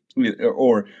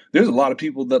 Or there's a lot of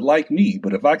people that like me,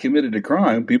 but if I committed a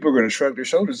crime, people are going to shrug their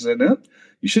shoulders and say, no,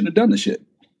 you shouldn't have done the shit.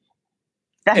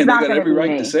 That's And they not got going to every be right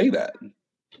to me. say that.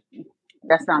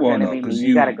 That's not Well, going to no, be me. because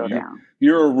You got to go down.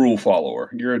 you're a rule follower.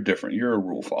 You're a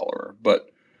rule follower.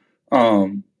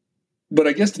 Um, but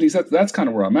I guess Denise, that's kind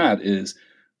of where I'm at. Is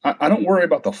I don't worry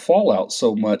about the fallout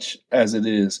so much as it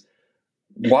is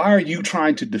why are you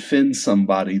trying to defend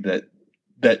somebody that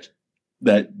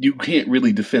that you can't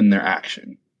really defend their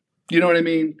action? You know what I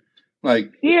mean?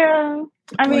 Like Yeah.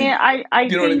 I mean, like I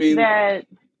you know what I think mean? that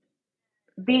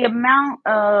the amount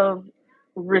of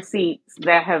receipts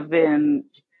that have been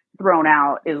thrown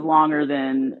out is longer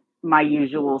than my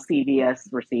usual CVS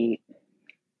receipt,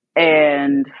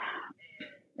 and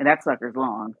that sucker's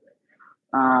long.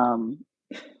 Um,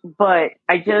 but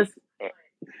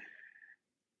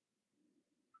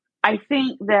I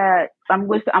think that I'm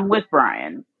with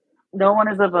Brian. No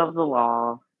one is above the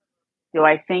law. Do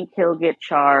I think he'll get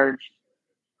charged?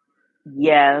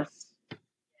 Yes.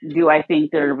 Do I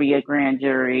think there'll be a grand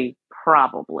jury?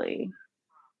 Probably.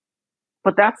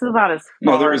 But that's about as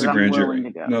No, there far is as a I'm grand willing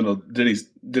jury. to go. No,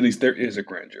 Denise, there is a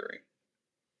grand jury.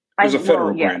 There's I a well,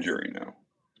 federal grand yes. jury now.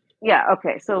 Yeah,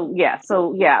 okay. So yeah,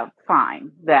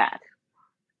 fine. That.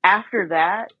 After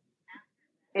that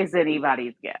is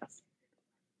anybody's guess.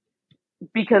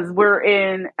 Because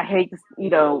I hate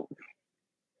to,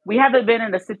 we haven't been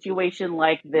in a situation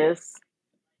like this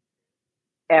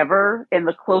ever, and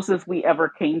the closest we ever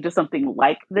came to something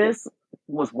like this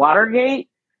was Watergate.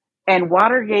 And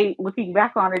Watergate, looking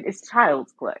back on it, is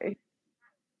child's play.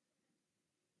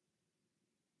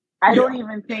 I Yeah. don't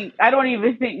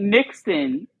even think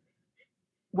Nixon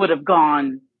would have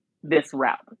gone this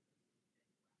route.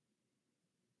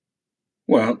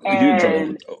 Well, you try to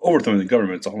And overthrow the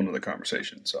government. It's a whole other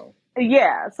conversation. So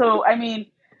yeah, so I mean,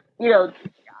 you know,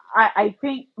 I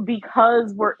think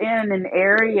because we're in an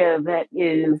area that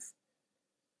is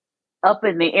up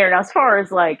in the air. Now, as far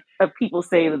as like people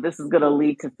say that this is going to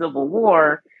lead to civil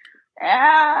war,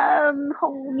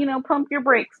 pump your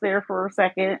brakes there for a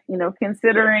second.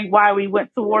 Considering why we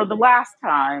went to war the last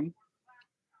time,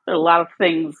 there are a lot of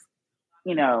things.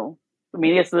 I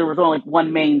mean, yes, there was only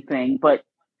one main thing, but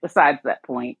besides that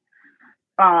point,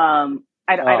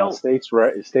 I don't.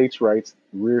 States' rights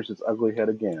rears its ugly head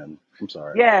again. I'm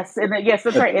sorry. Yes, yes,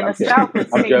 that's right. In the I'm South, kidding.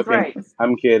 it's I'm states' joking. rights.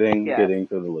 I'm kidding. Yes, Kidding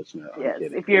to the listener. I'm yes.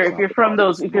 kidding. If you're It's if not you're the from cause of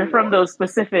those if civil you're from war. those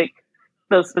specific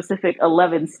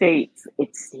 11 states,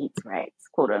 it's states' rights,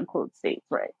 quote unquote states'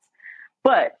 rights.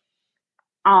 But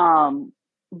um,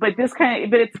 but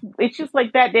it's just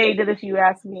like that day that if you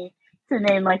asked me to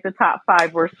name like the top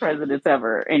 5 worst presidents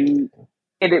ever, and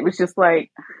it was just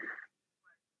like,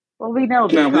 well, we know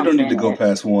that now we don't Trump's need to in go it.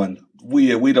 past one.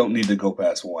 We don't need to go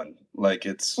past one. Like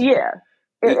Yeah,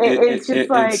 it's just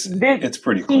like it's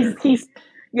pretty he's clear. he's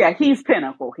he's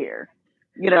pinnacle here.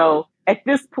 At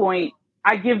this point,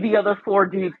 I give the other 4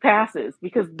 dudes passes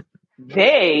because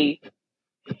they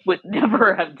would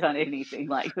never have done anything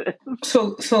like this.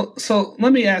 So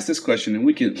let me ask this question, and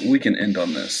we can end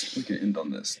on this. We can end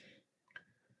on this.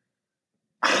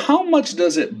 How much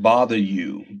does it bother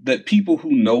you that people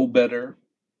who know better,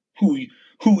 who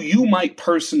who you might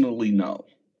personally know,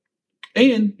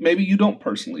 and maybe you don't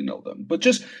personally know them, but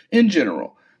just in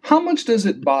general, how much does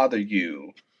it bother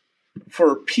you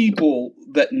for people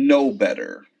that know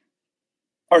better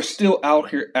are still out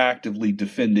here actively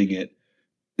defending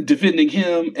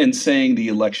him and saying the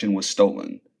election was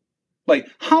stolen? Like,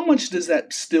 how much does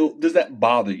that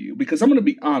bother you? Because I'm going to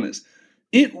be honest,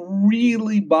 it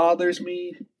really bothers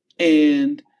me,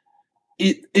 and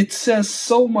it says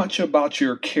so much about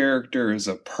your character as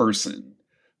a person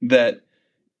that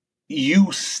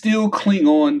you still cling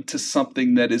on to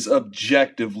something that is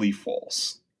objectively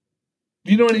false.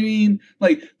 You know what I mean?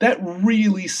 Like, that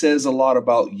really says a lot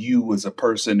about you as a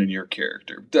person and your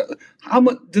character. How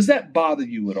much does that bother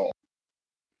you at all?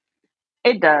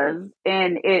 It does,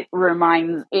 and it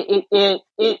reminds it.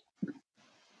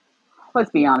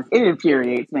 Let's be honest, it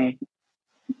infuriates me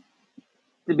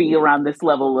to be around this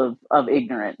level of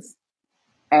ignorance,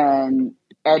 and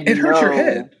It hurts your know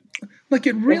head. Like,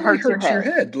 it it really hurts your hurts your head.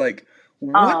 head. Like,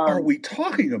 what are Um, we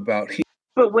talking about here?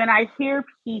 but when I hear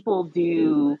people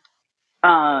do,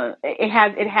 it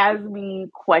has me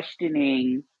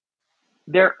questioning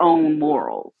their own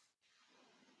morals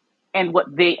and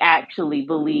what they actually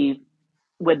believe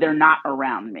when they're not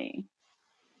around me.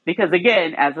 Because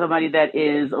again, as somebody that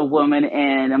is a woman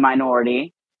and a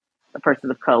minority, a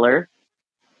person of color,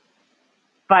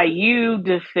 by you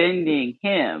defending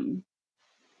him,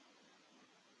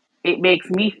 it makes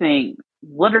me think,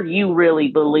 what are you really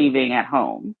believing at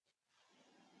home?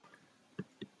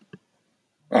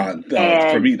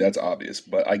 For And me, that's obvious,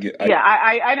 but yeah,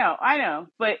 I know,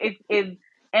 but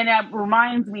and that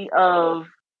reminds me of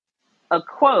a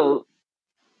quote,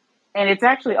 and it's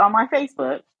actually on my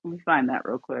Facebook. Let me find that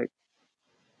real quick.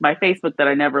 My Facebook that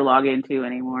I never log into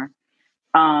anymore.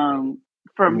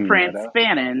 You From mean France Meta?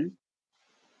 Fanon,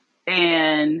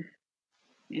 and let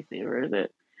me see, where is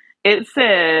it? It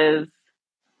says,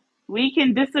 "We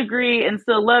can disagree and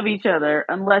still love each other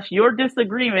unless your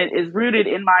disagreement is rooted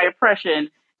in my oppression,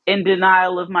 in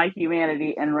denial of my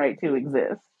humanity and right to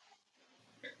exist."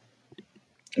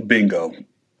 bingo,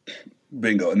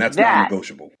 bingo, and that's That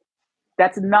non-negotiable.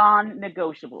 that's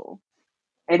non-negotiable.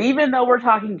 And even though we're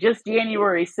talking just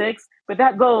January 6th, but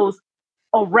that goes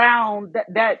around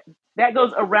that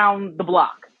goes around the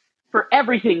block for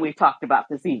everything we've talked about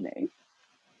this evening.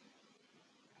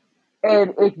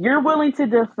 And if you're willing to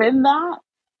defend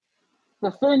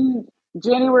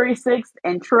January 6th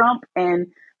and Trump, and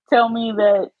tell me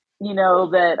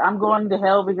that I'm going to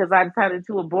hell because I decided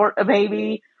to abort a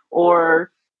baby,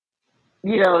 or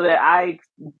that I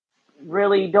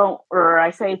really don't, or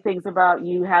I say things about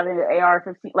you having an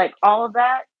AR-15, like all of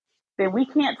that, then we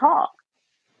can't talk.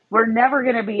 We're never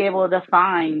going to be able to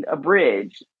find a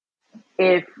bridge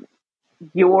if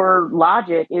your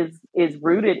logic is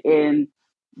rooted in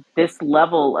this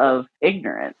level of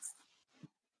ignorance.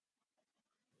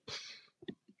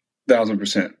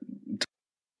 1,000%.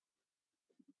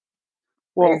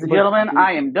 Well, Ladies and gentlemen, but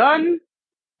I am done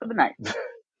for the night.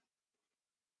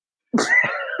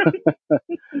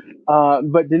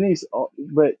 But Denise,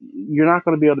 but you're not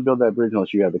going to be able to build that bridge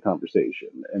unless you have the conversation.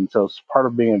 And so part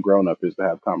of being a grown up is to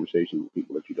have conversations with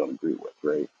people that you don't agree with,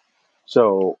 right?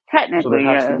 So, there Technically,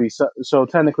 has to yeah. be, so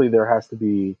technically there has to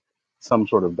be some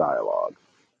sort of dialogue.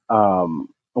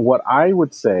 What I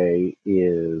would say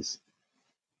is,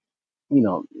 you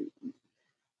know,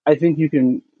 I think you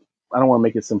can, I don't want to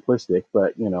make it simplistic,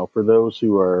 but, for those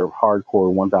who are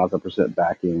hardcore 1000%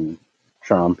 backing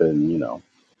Trump and,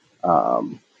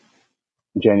 um,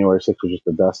 January 6th was just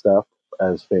a dust up,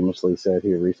 as famously said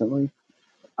here recently.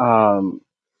 Um,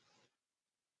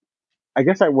 I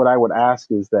guess what I would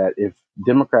ask is that if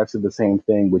Democrats did the same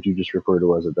thing, would you just refer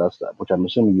to it as a dust up? Which I'm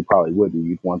assuming you probably wouldn't.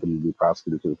 You'd want them to be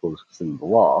prosecuted to the fullest extent of the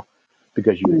law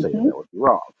because you would say that Mm-hmm. that would be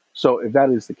wrong. So if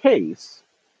that is the case,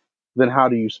 then how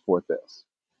do you support this?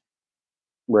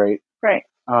 Right? Right.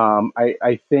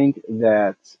 I think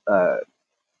that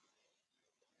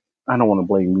I don't want to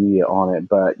blame media on it,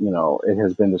 but it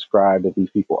has been described that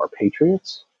these people are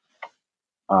patriots.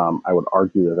 I would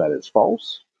argue that that is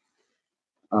false.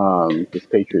 Because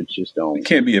patriots just You don't.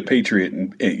 can't be a patriot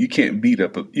and you can't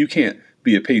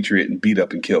be a patriot and beat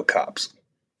up and kill cops.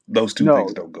 Those two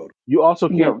things No, don't go. you also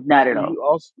can't. No, not at all.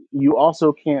 You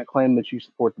also can't claim that you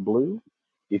support the blue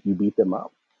if you beat them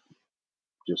up.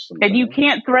 Just some And you saying.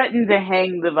 can't threaten to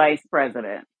hang the vice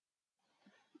president.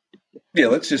 Yeah,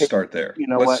 let's just Hey, start there. you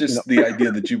know Let's what? just the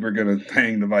idea that you were going to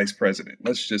hang the vice president.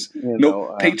 Let's just You no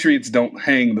know. patriots don't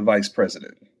hang the vice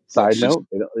president. Let's Side just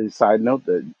note. Side note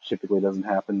that typically doesn't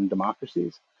happen in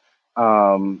democracies.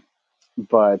 Um,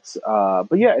 but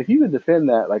yeah, if you could defend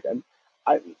that, like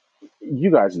I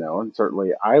you guys know, and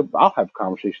certainly I'll have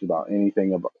conversations about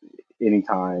anything, about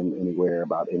anytime, anywhere,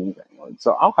 about anything.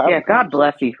 So I'll have Yeah, a God conversation.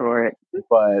 bless you for it.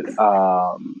 But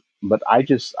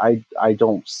I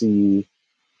don't see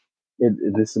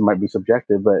it. This might be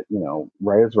subjective, but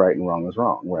right is right and wrong is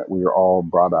wrong. Right? We are all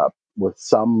brought up with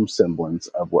some semblance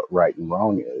of what right and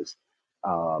wrong is.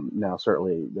 Now,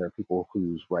 certainly, there are people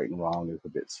whose right and wrong is a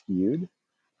bit skewed.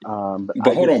 But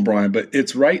But I hold on, just Brian. But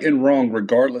it's right and wrong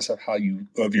regardless of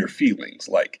of your feelings.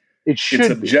 Like it it's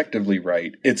should be. objectively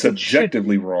right. It's It should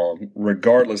objectively wrong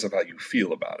regardless of how you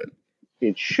feel about it.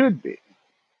 it should be.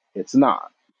 It's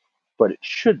not, but it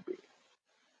should be.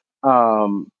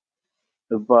 Um,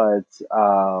 but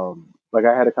like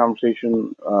I had a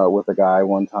conversation with a guy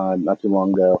one time not too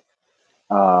long ago,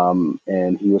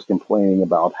 and he was complaining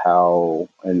about how,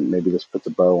 and maybe this puts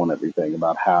a bow on everything,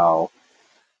 about how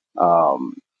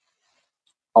um,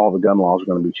 all the gun laws are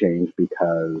going to be changed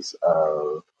because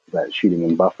of that shooting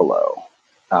in Buffalo.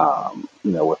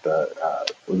 With the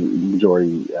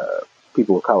majority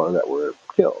people of color that were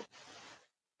killed.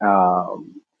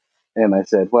 Um, and I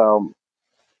said, well,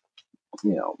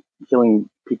 you know, killing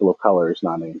people of color is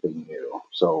not anything new,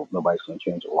 so nobody's going to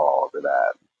change the law over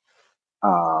that.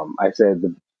 I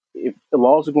said, if the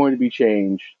laws are going to be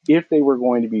changed, if they were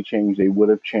going to be changed, they would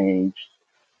have changed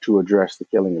to address the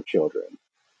killing of children.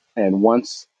 And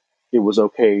once it was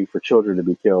okay for children to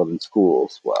be killed in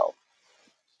schools, well,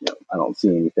 I don't see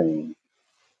anything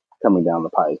coming down the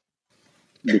pipe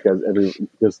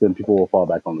because then people will fall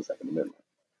back on the Second Amendment.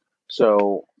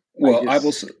 So I Well, I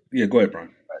will. just Yeah, go ahead,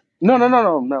 Brian.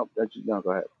 no.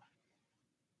 Go ahead.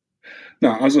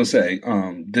 No, I was going to say,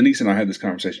 Denise and I had this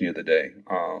conversation the other day.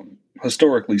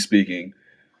 Historically speaking,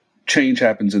 change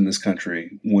happens in this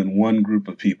country when one group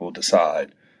of people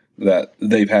decide that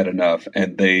they've had enough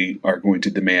and they are going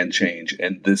to demand change,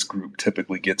 and this group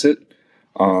typically gets it.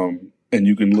 And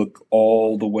you can look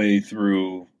all the way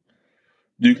through.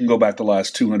 You can go back the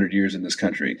last 200 years in this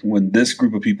country. When this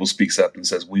group of people speaks up and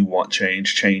says, we want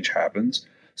change, change happens.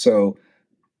 So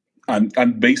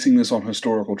I'm basing this on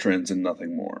historical trends and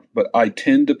nothing more. But I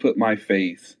tend to put my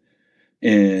faith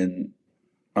in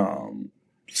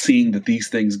seeing that these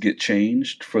things get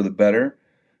changed for the better.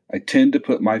 I tend to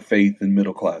put my faith in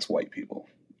middle class white people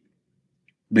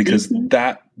because Mm-hmm.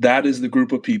 that is the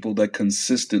group of people that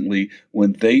consistently,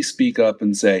 when they speak up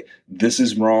and say this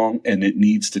is wrong and it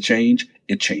needs to change,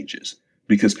 it changes.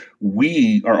 Because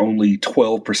we are only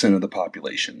 12% of the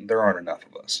population. There aren't enough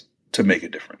of us to make a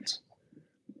difference.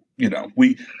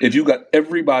 If you got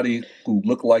everybody who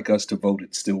look like us to vote,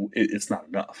 it's not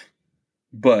enough.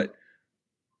 But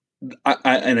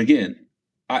and again,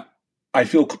 I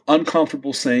feel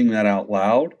uncomfortable saying that out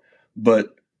loud.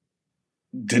 But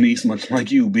Denise, much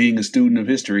like you, being a student of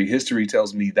history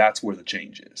tells me that's where the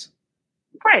change is.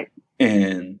 Right.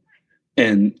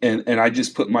 And I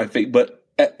just put my faith. But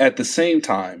at the same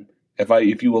time,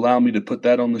 if you allow me to put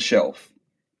that on the shelf,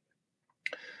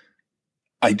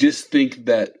 I just think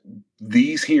that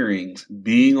these hearings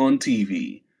being on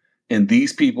TV and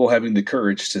these people having the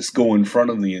courage to go in front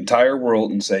of the entire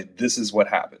world and say, this is what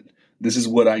happened. This is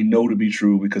what I know to be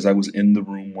true because I was in the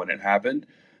room when it happened.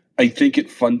 I think it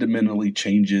fundamentally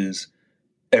changes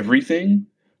everything,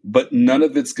 but none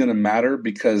of it's going to matter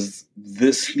because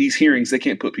these hearings, they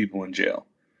can't put people in jail.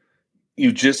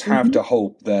 You just have to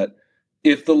hope that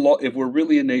if we're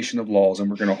really a nation of laws and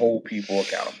we're going to hold people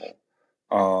accountable,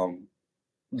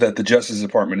 that the Justice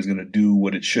Department is going to do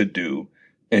what it should do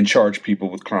and charge people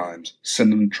with crimes,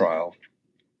 send them to trial,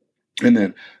 and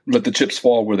then let the chips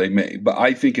fall where they may. But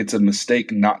I think it's a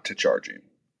mistake not to charge him.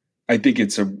 I think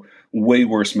it's a way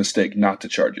worse mistake not to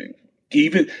charge him.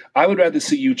 Even I would rather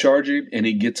see you charge him and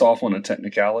he gets off on a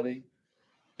technicality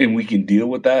and we can deal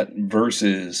with that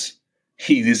versus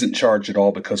he isn't charged at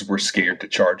all because we're scared to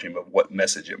charge him of what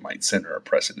message it might send or a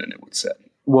precedent it would set.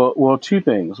 Well, two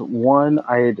things. One,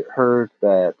 I had heard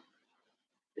that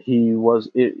if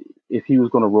he was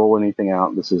going to roll anything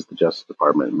out, this is the Justice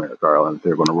Department in Merrick Garland. If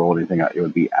they're going to roll anything out, it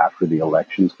would be after the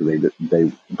elections because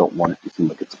they don't want it to seem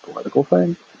like it's a political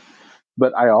thing.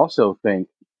 But I also think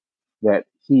that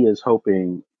he is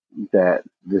hoping that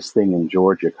this thing in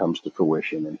Georgia comes to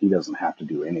fruition and he doesn't have to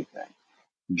do anything.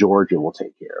 Georgia will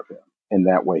take care of him, and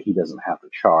that way he doesn't have to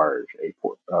charge a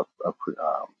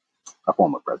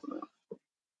former president.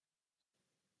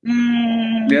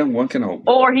 Yeah, one can hope.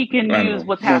 Or he can use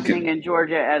what's happening in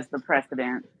Georgia as the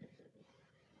precedent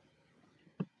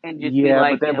and just be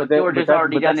like, Georgia's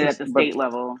already done it at the state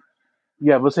level.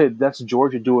 Yeah, but say that's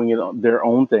Georgia doing it on their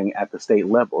own thing at the state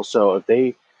level. So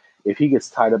if he gets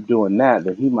tied up doing that,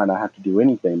 then he might not have to do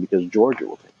anything because Georgia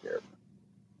will take care of it.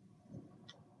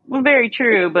 Well, very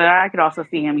true, but I could also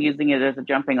see him using it as a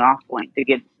jumping off point to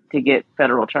get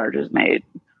federal charges made.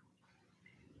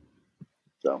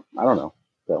 So I don't know.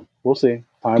 So we'll see.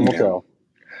 Time will tell.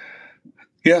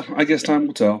 Yeah, I guess time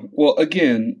will tell. Well,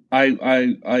 again,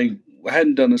 I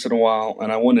hadn't done this in a while,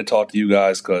 and I wanted to talk to you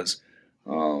guys because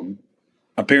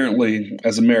apparently,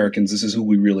 as Americans, this is who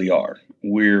we really are.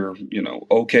 We're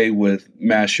okay with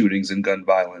mass shootings and gun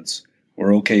violence.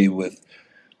 We're okay with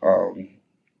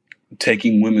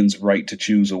taking women's right to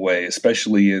choose away,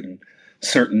 especially in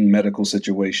certain medical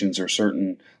situations or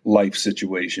certain life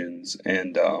situations.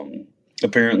 And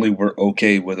apparently we're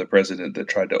okay with a president that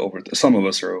tried to some of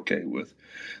us are okay with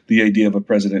the idea of a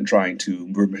president trying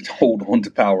to hold on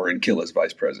to power and kill his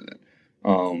vice president.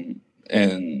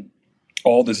 And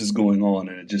all this is going on,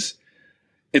 and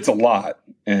it's a lot.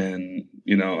 And,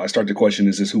 I start to question,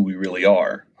 is this who we really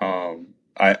are?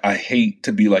 I hate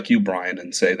to be like you, Brian,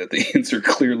 and say that the answer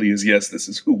clearly is yes, this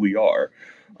is who we are.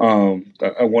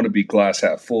 I want to be glass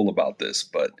half full about this,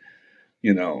 but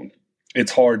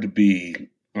it's hard to be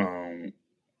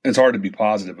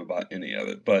positive about any of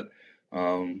it. But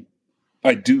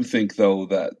I do think, though,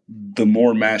 that the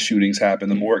more mass shootings happen,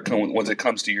 the more once it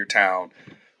comes to your town,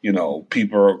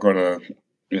 people are gonna.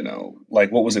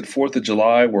 Like what was it, 4th of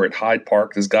July, where at Hyde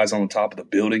Park, this guy's on the top of the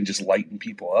building just lighting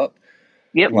people up.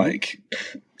 Yep. Like,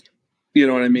 you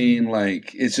know what I mean?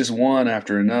 Like, it's just one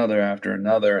after another.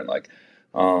 And like,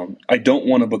 I don't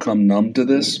want to become numb to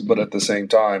this, but at the same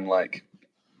time, like,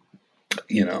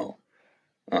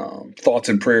 thoughts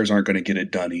and prayers aren't going to get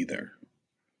it done either.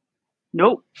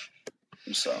 Nope.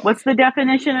 So, what's the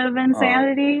definition of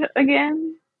insanity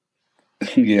again?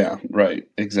 Yeah, right.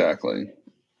 Exactly.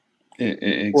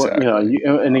 Exactly.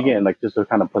 Well, and again, like just to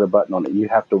kind of put a button on it, you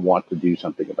have to want to do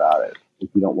something about it. If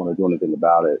you don't want to do anything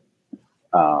about it,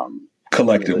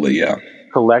 collectively,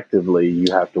 collectively,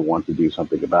 you have to want to do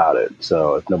something about it.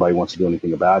 So if nobody wants to do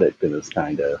anything about it, then it's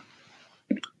kind of,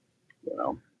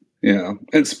 Yeah.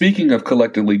 And speaking of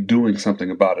collectively doing something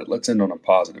about it, let's end on a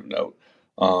positive note.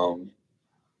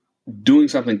 Doing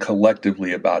something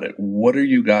collectively about it. What are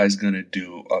you guys going to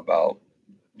do about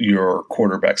your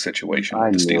quarterback situation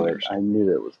with the Steelers? I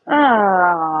knew it was.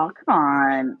 Oh, come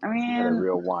on! I mean, a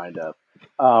real wind up.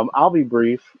 I'll be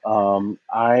brief.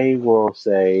 I will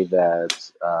say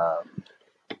that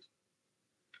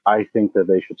I think that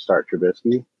they should start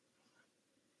Trubisky,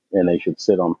 and they should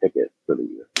sit on Pickett for the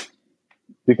year.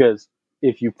 Because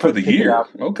if you put Pickett out,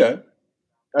 okay.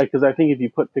 Because I think if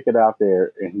you put Pickett out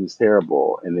there and he's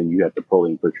terrible, and then you have to pull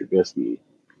him for Trubisky,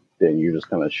 then you're just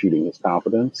kind of shooting his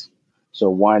confidence. So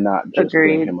why not just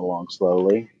bring him along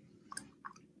slowly,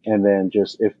 and then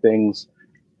just if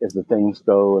the things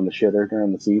go in the shitter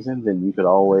during the season, then you could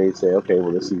always say, okay,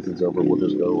 well this season's over, we'll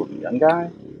just go with the young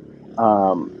guy.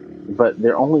 But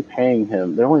they're only paying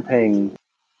him. They're only paying.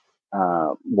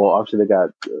 Well, obviously they got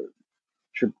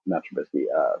not Trubisky,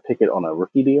 Pickett on a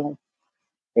rookie deal,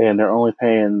 and they're only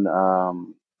paying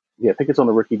Yeah, Pickett's on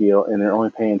the rookie deal, and they're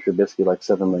only paying Trubisky like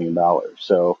 $7 million.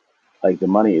 So, like, the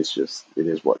money is just, it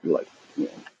is what you like. You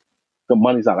know, the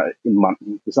money's not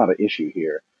it's not an issue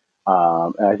here.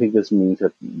 And I think this means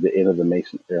that the end of the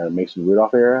Mason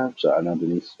Rudolph era. So I know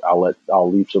Denise,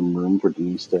 I'll leave some room for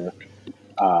Denise to,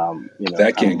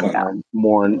 That can't go.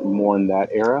 more in that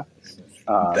era.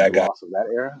 That the guy. loss of that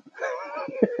era.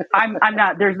 I'm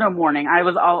not. There's no mourning. I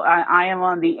am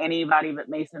on the Anybody But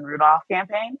Mason Rudolph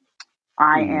campaign.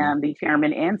 I am the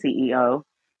chairman and CEO.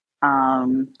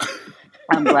 I'm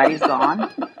glad he's gone.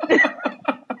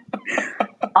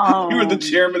 You were the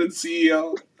chairman and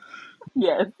CEO.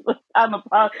 Yes, I'm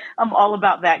all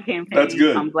about that campaign. That's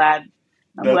good. I'm glad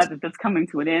that that's coming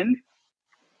to an end.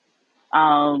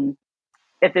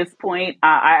 At this point,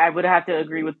 I would have to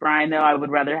agree with Brian, though. I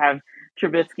would rather have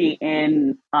Trubisky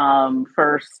in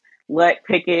first. Let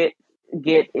Pickett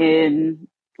get in.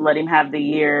 Let him have the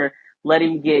year. Let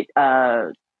him get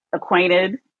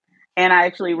acquainted. And I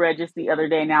actually read just the other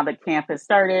day, now that camp has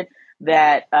started,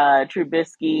 that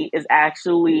Trubisky is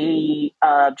actually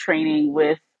training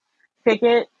with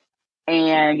Pickett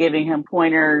and giving him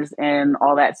pointers and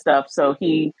all that stuff. So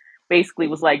he basically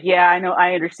was like, yeah,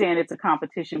 I understand it's a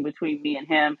competition between me and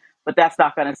him, but that's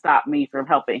not going to stop me from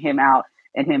helping him out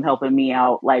and him helping me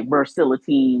out. Like, we're still a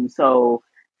team. So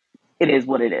it is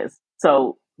what it is.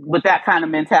 So with that kind of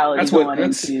mentality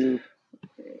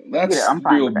that's I'm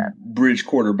fine real with that. bridge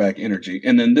quarterback energy.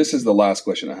 And then this is the last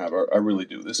question I have. I really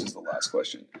do. This is the last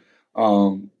question.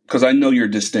 Because I know your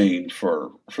disdain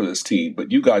for this team,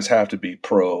 but you guys have to be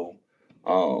pro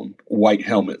white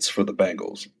helmets for the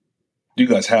Bengals. You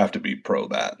guys have to be pro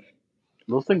that.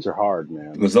 Those things are hard,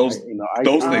 man. Because those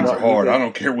things are hard. I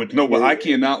don't care what nobody. I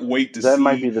cannot wait to see. That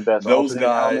might be the best. Those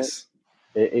guys.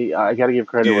 I got to give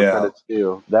credit where credit's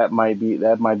due. That might be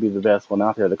the best one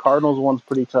out there. The Cardinals one's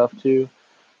pretty tough too.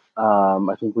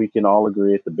 I think we can all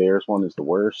agree that the Bears one is the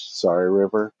worst. Sorry,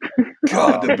 River.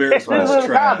 God, the Bears one is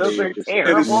trash. Those are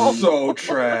it is so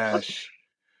trash.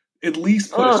 At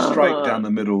least put a stripe down the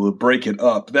middle to break it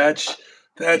up. That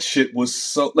shit was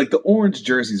so, like, the orange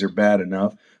jerseys are bad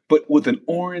enough, but with an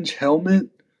orange helmet,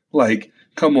 like,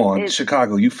 come on,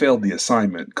 Chicago, you failed the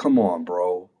assignment. Come on,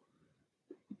 bro.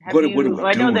 What are we doing?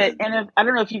 I know that, and I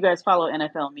don't know if you guys follow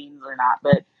NFL memes or not,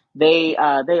 but they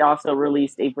also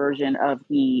released a version of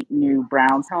the new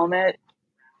Browns helmet,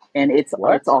 and it's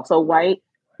also white.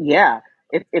 Yeah,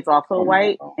 it's also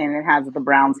white, and it has the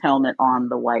Browns helmet on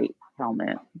the white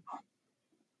helmet.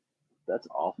 That's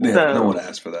awful. Yeah, no one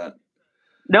asked for that.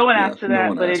 No one asked for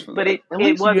that, but it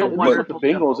was a wonderful. With the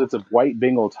Bengals, it's a white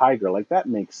Bengal tiger. Like, that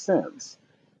makes sense.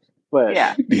 But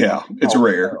yeah, it's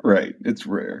rare, right? It's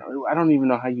rare. I don't even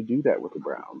know how you do that with the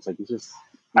Browns. Like, it's just.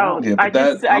 I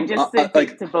just sent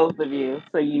it to both of you,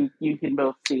 so you can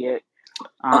both see it.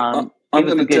 I'm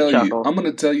going to tell you. I'm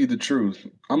going to tell you the truth.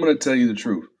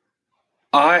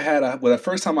 I had the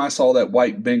first time I saw that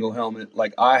white Bengal helmet,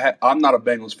 like, I'm not a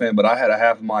Bengals fan, but I had a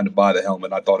half a mind to buy the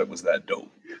helmet. I thought it was that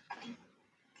dope.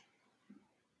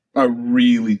 I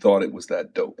really thought it was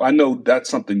that dope. I know that's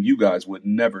something you guys would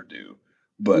never do,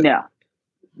 but no.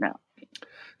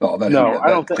 Oh, I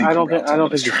don't think the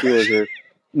Steelers are.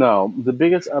 No, the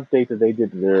biggest update that they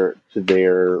did to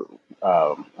their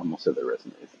I'm gonna say their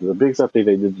resumes. The biggest update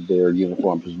they did to their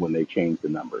uniforms is when they changed the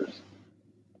numbers.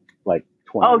 Like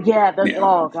 20. Oh yeah,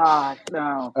 oh god,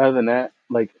 no. Other than that,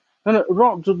 like no,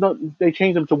 they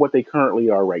changed them to what they currently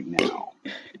are right now.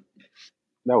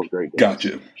 That was great.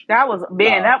 Gotcha. That was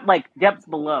that like depths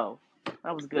below.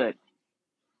 That was good.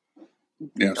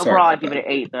 Yeah. Overall, I'd give it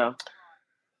an 8 though.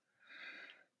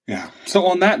 Yeah. So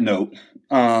on that note,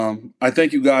 I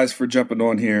thank you guys for jumping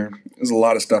on here. There's a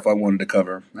lot of stuff I wanted to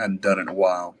cover. I hadn't done it in a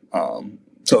while.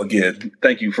 So again,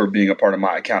 thank you for being a part of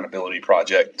my accountability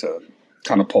project to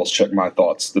kind of pulse check my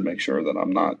thoughts to make sure that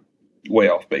I'm not way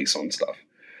off base on stuff.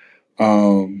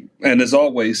 And as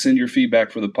always, send your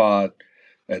feedback for the pod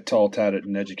at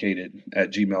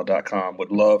talltattededucated@gmail.com.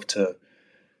 Would love to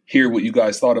hear what you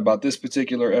guys thought about this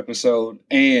particular episode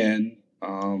and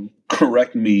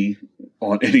correct me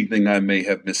on anything I may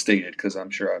have misstated, because I'm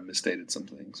sure I misstated some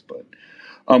things. But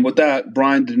with that,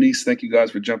 Brian, Denise, thank you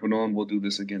guys for jumping on. We'll do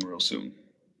this again real soon.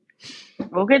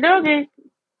 Okay.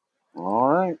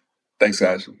 All right. Thanks,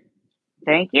 guys.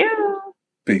 Thank you.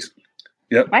 Peace.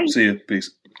 Yep. Bye. See you.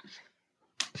 Peace.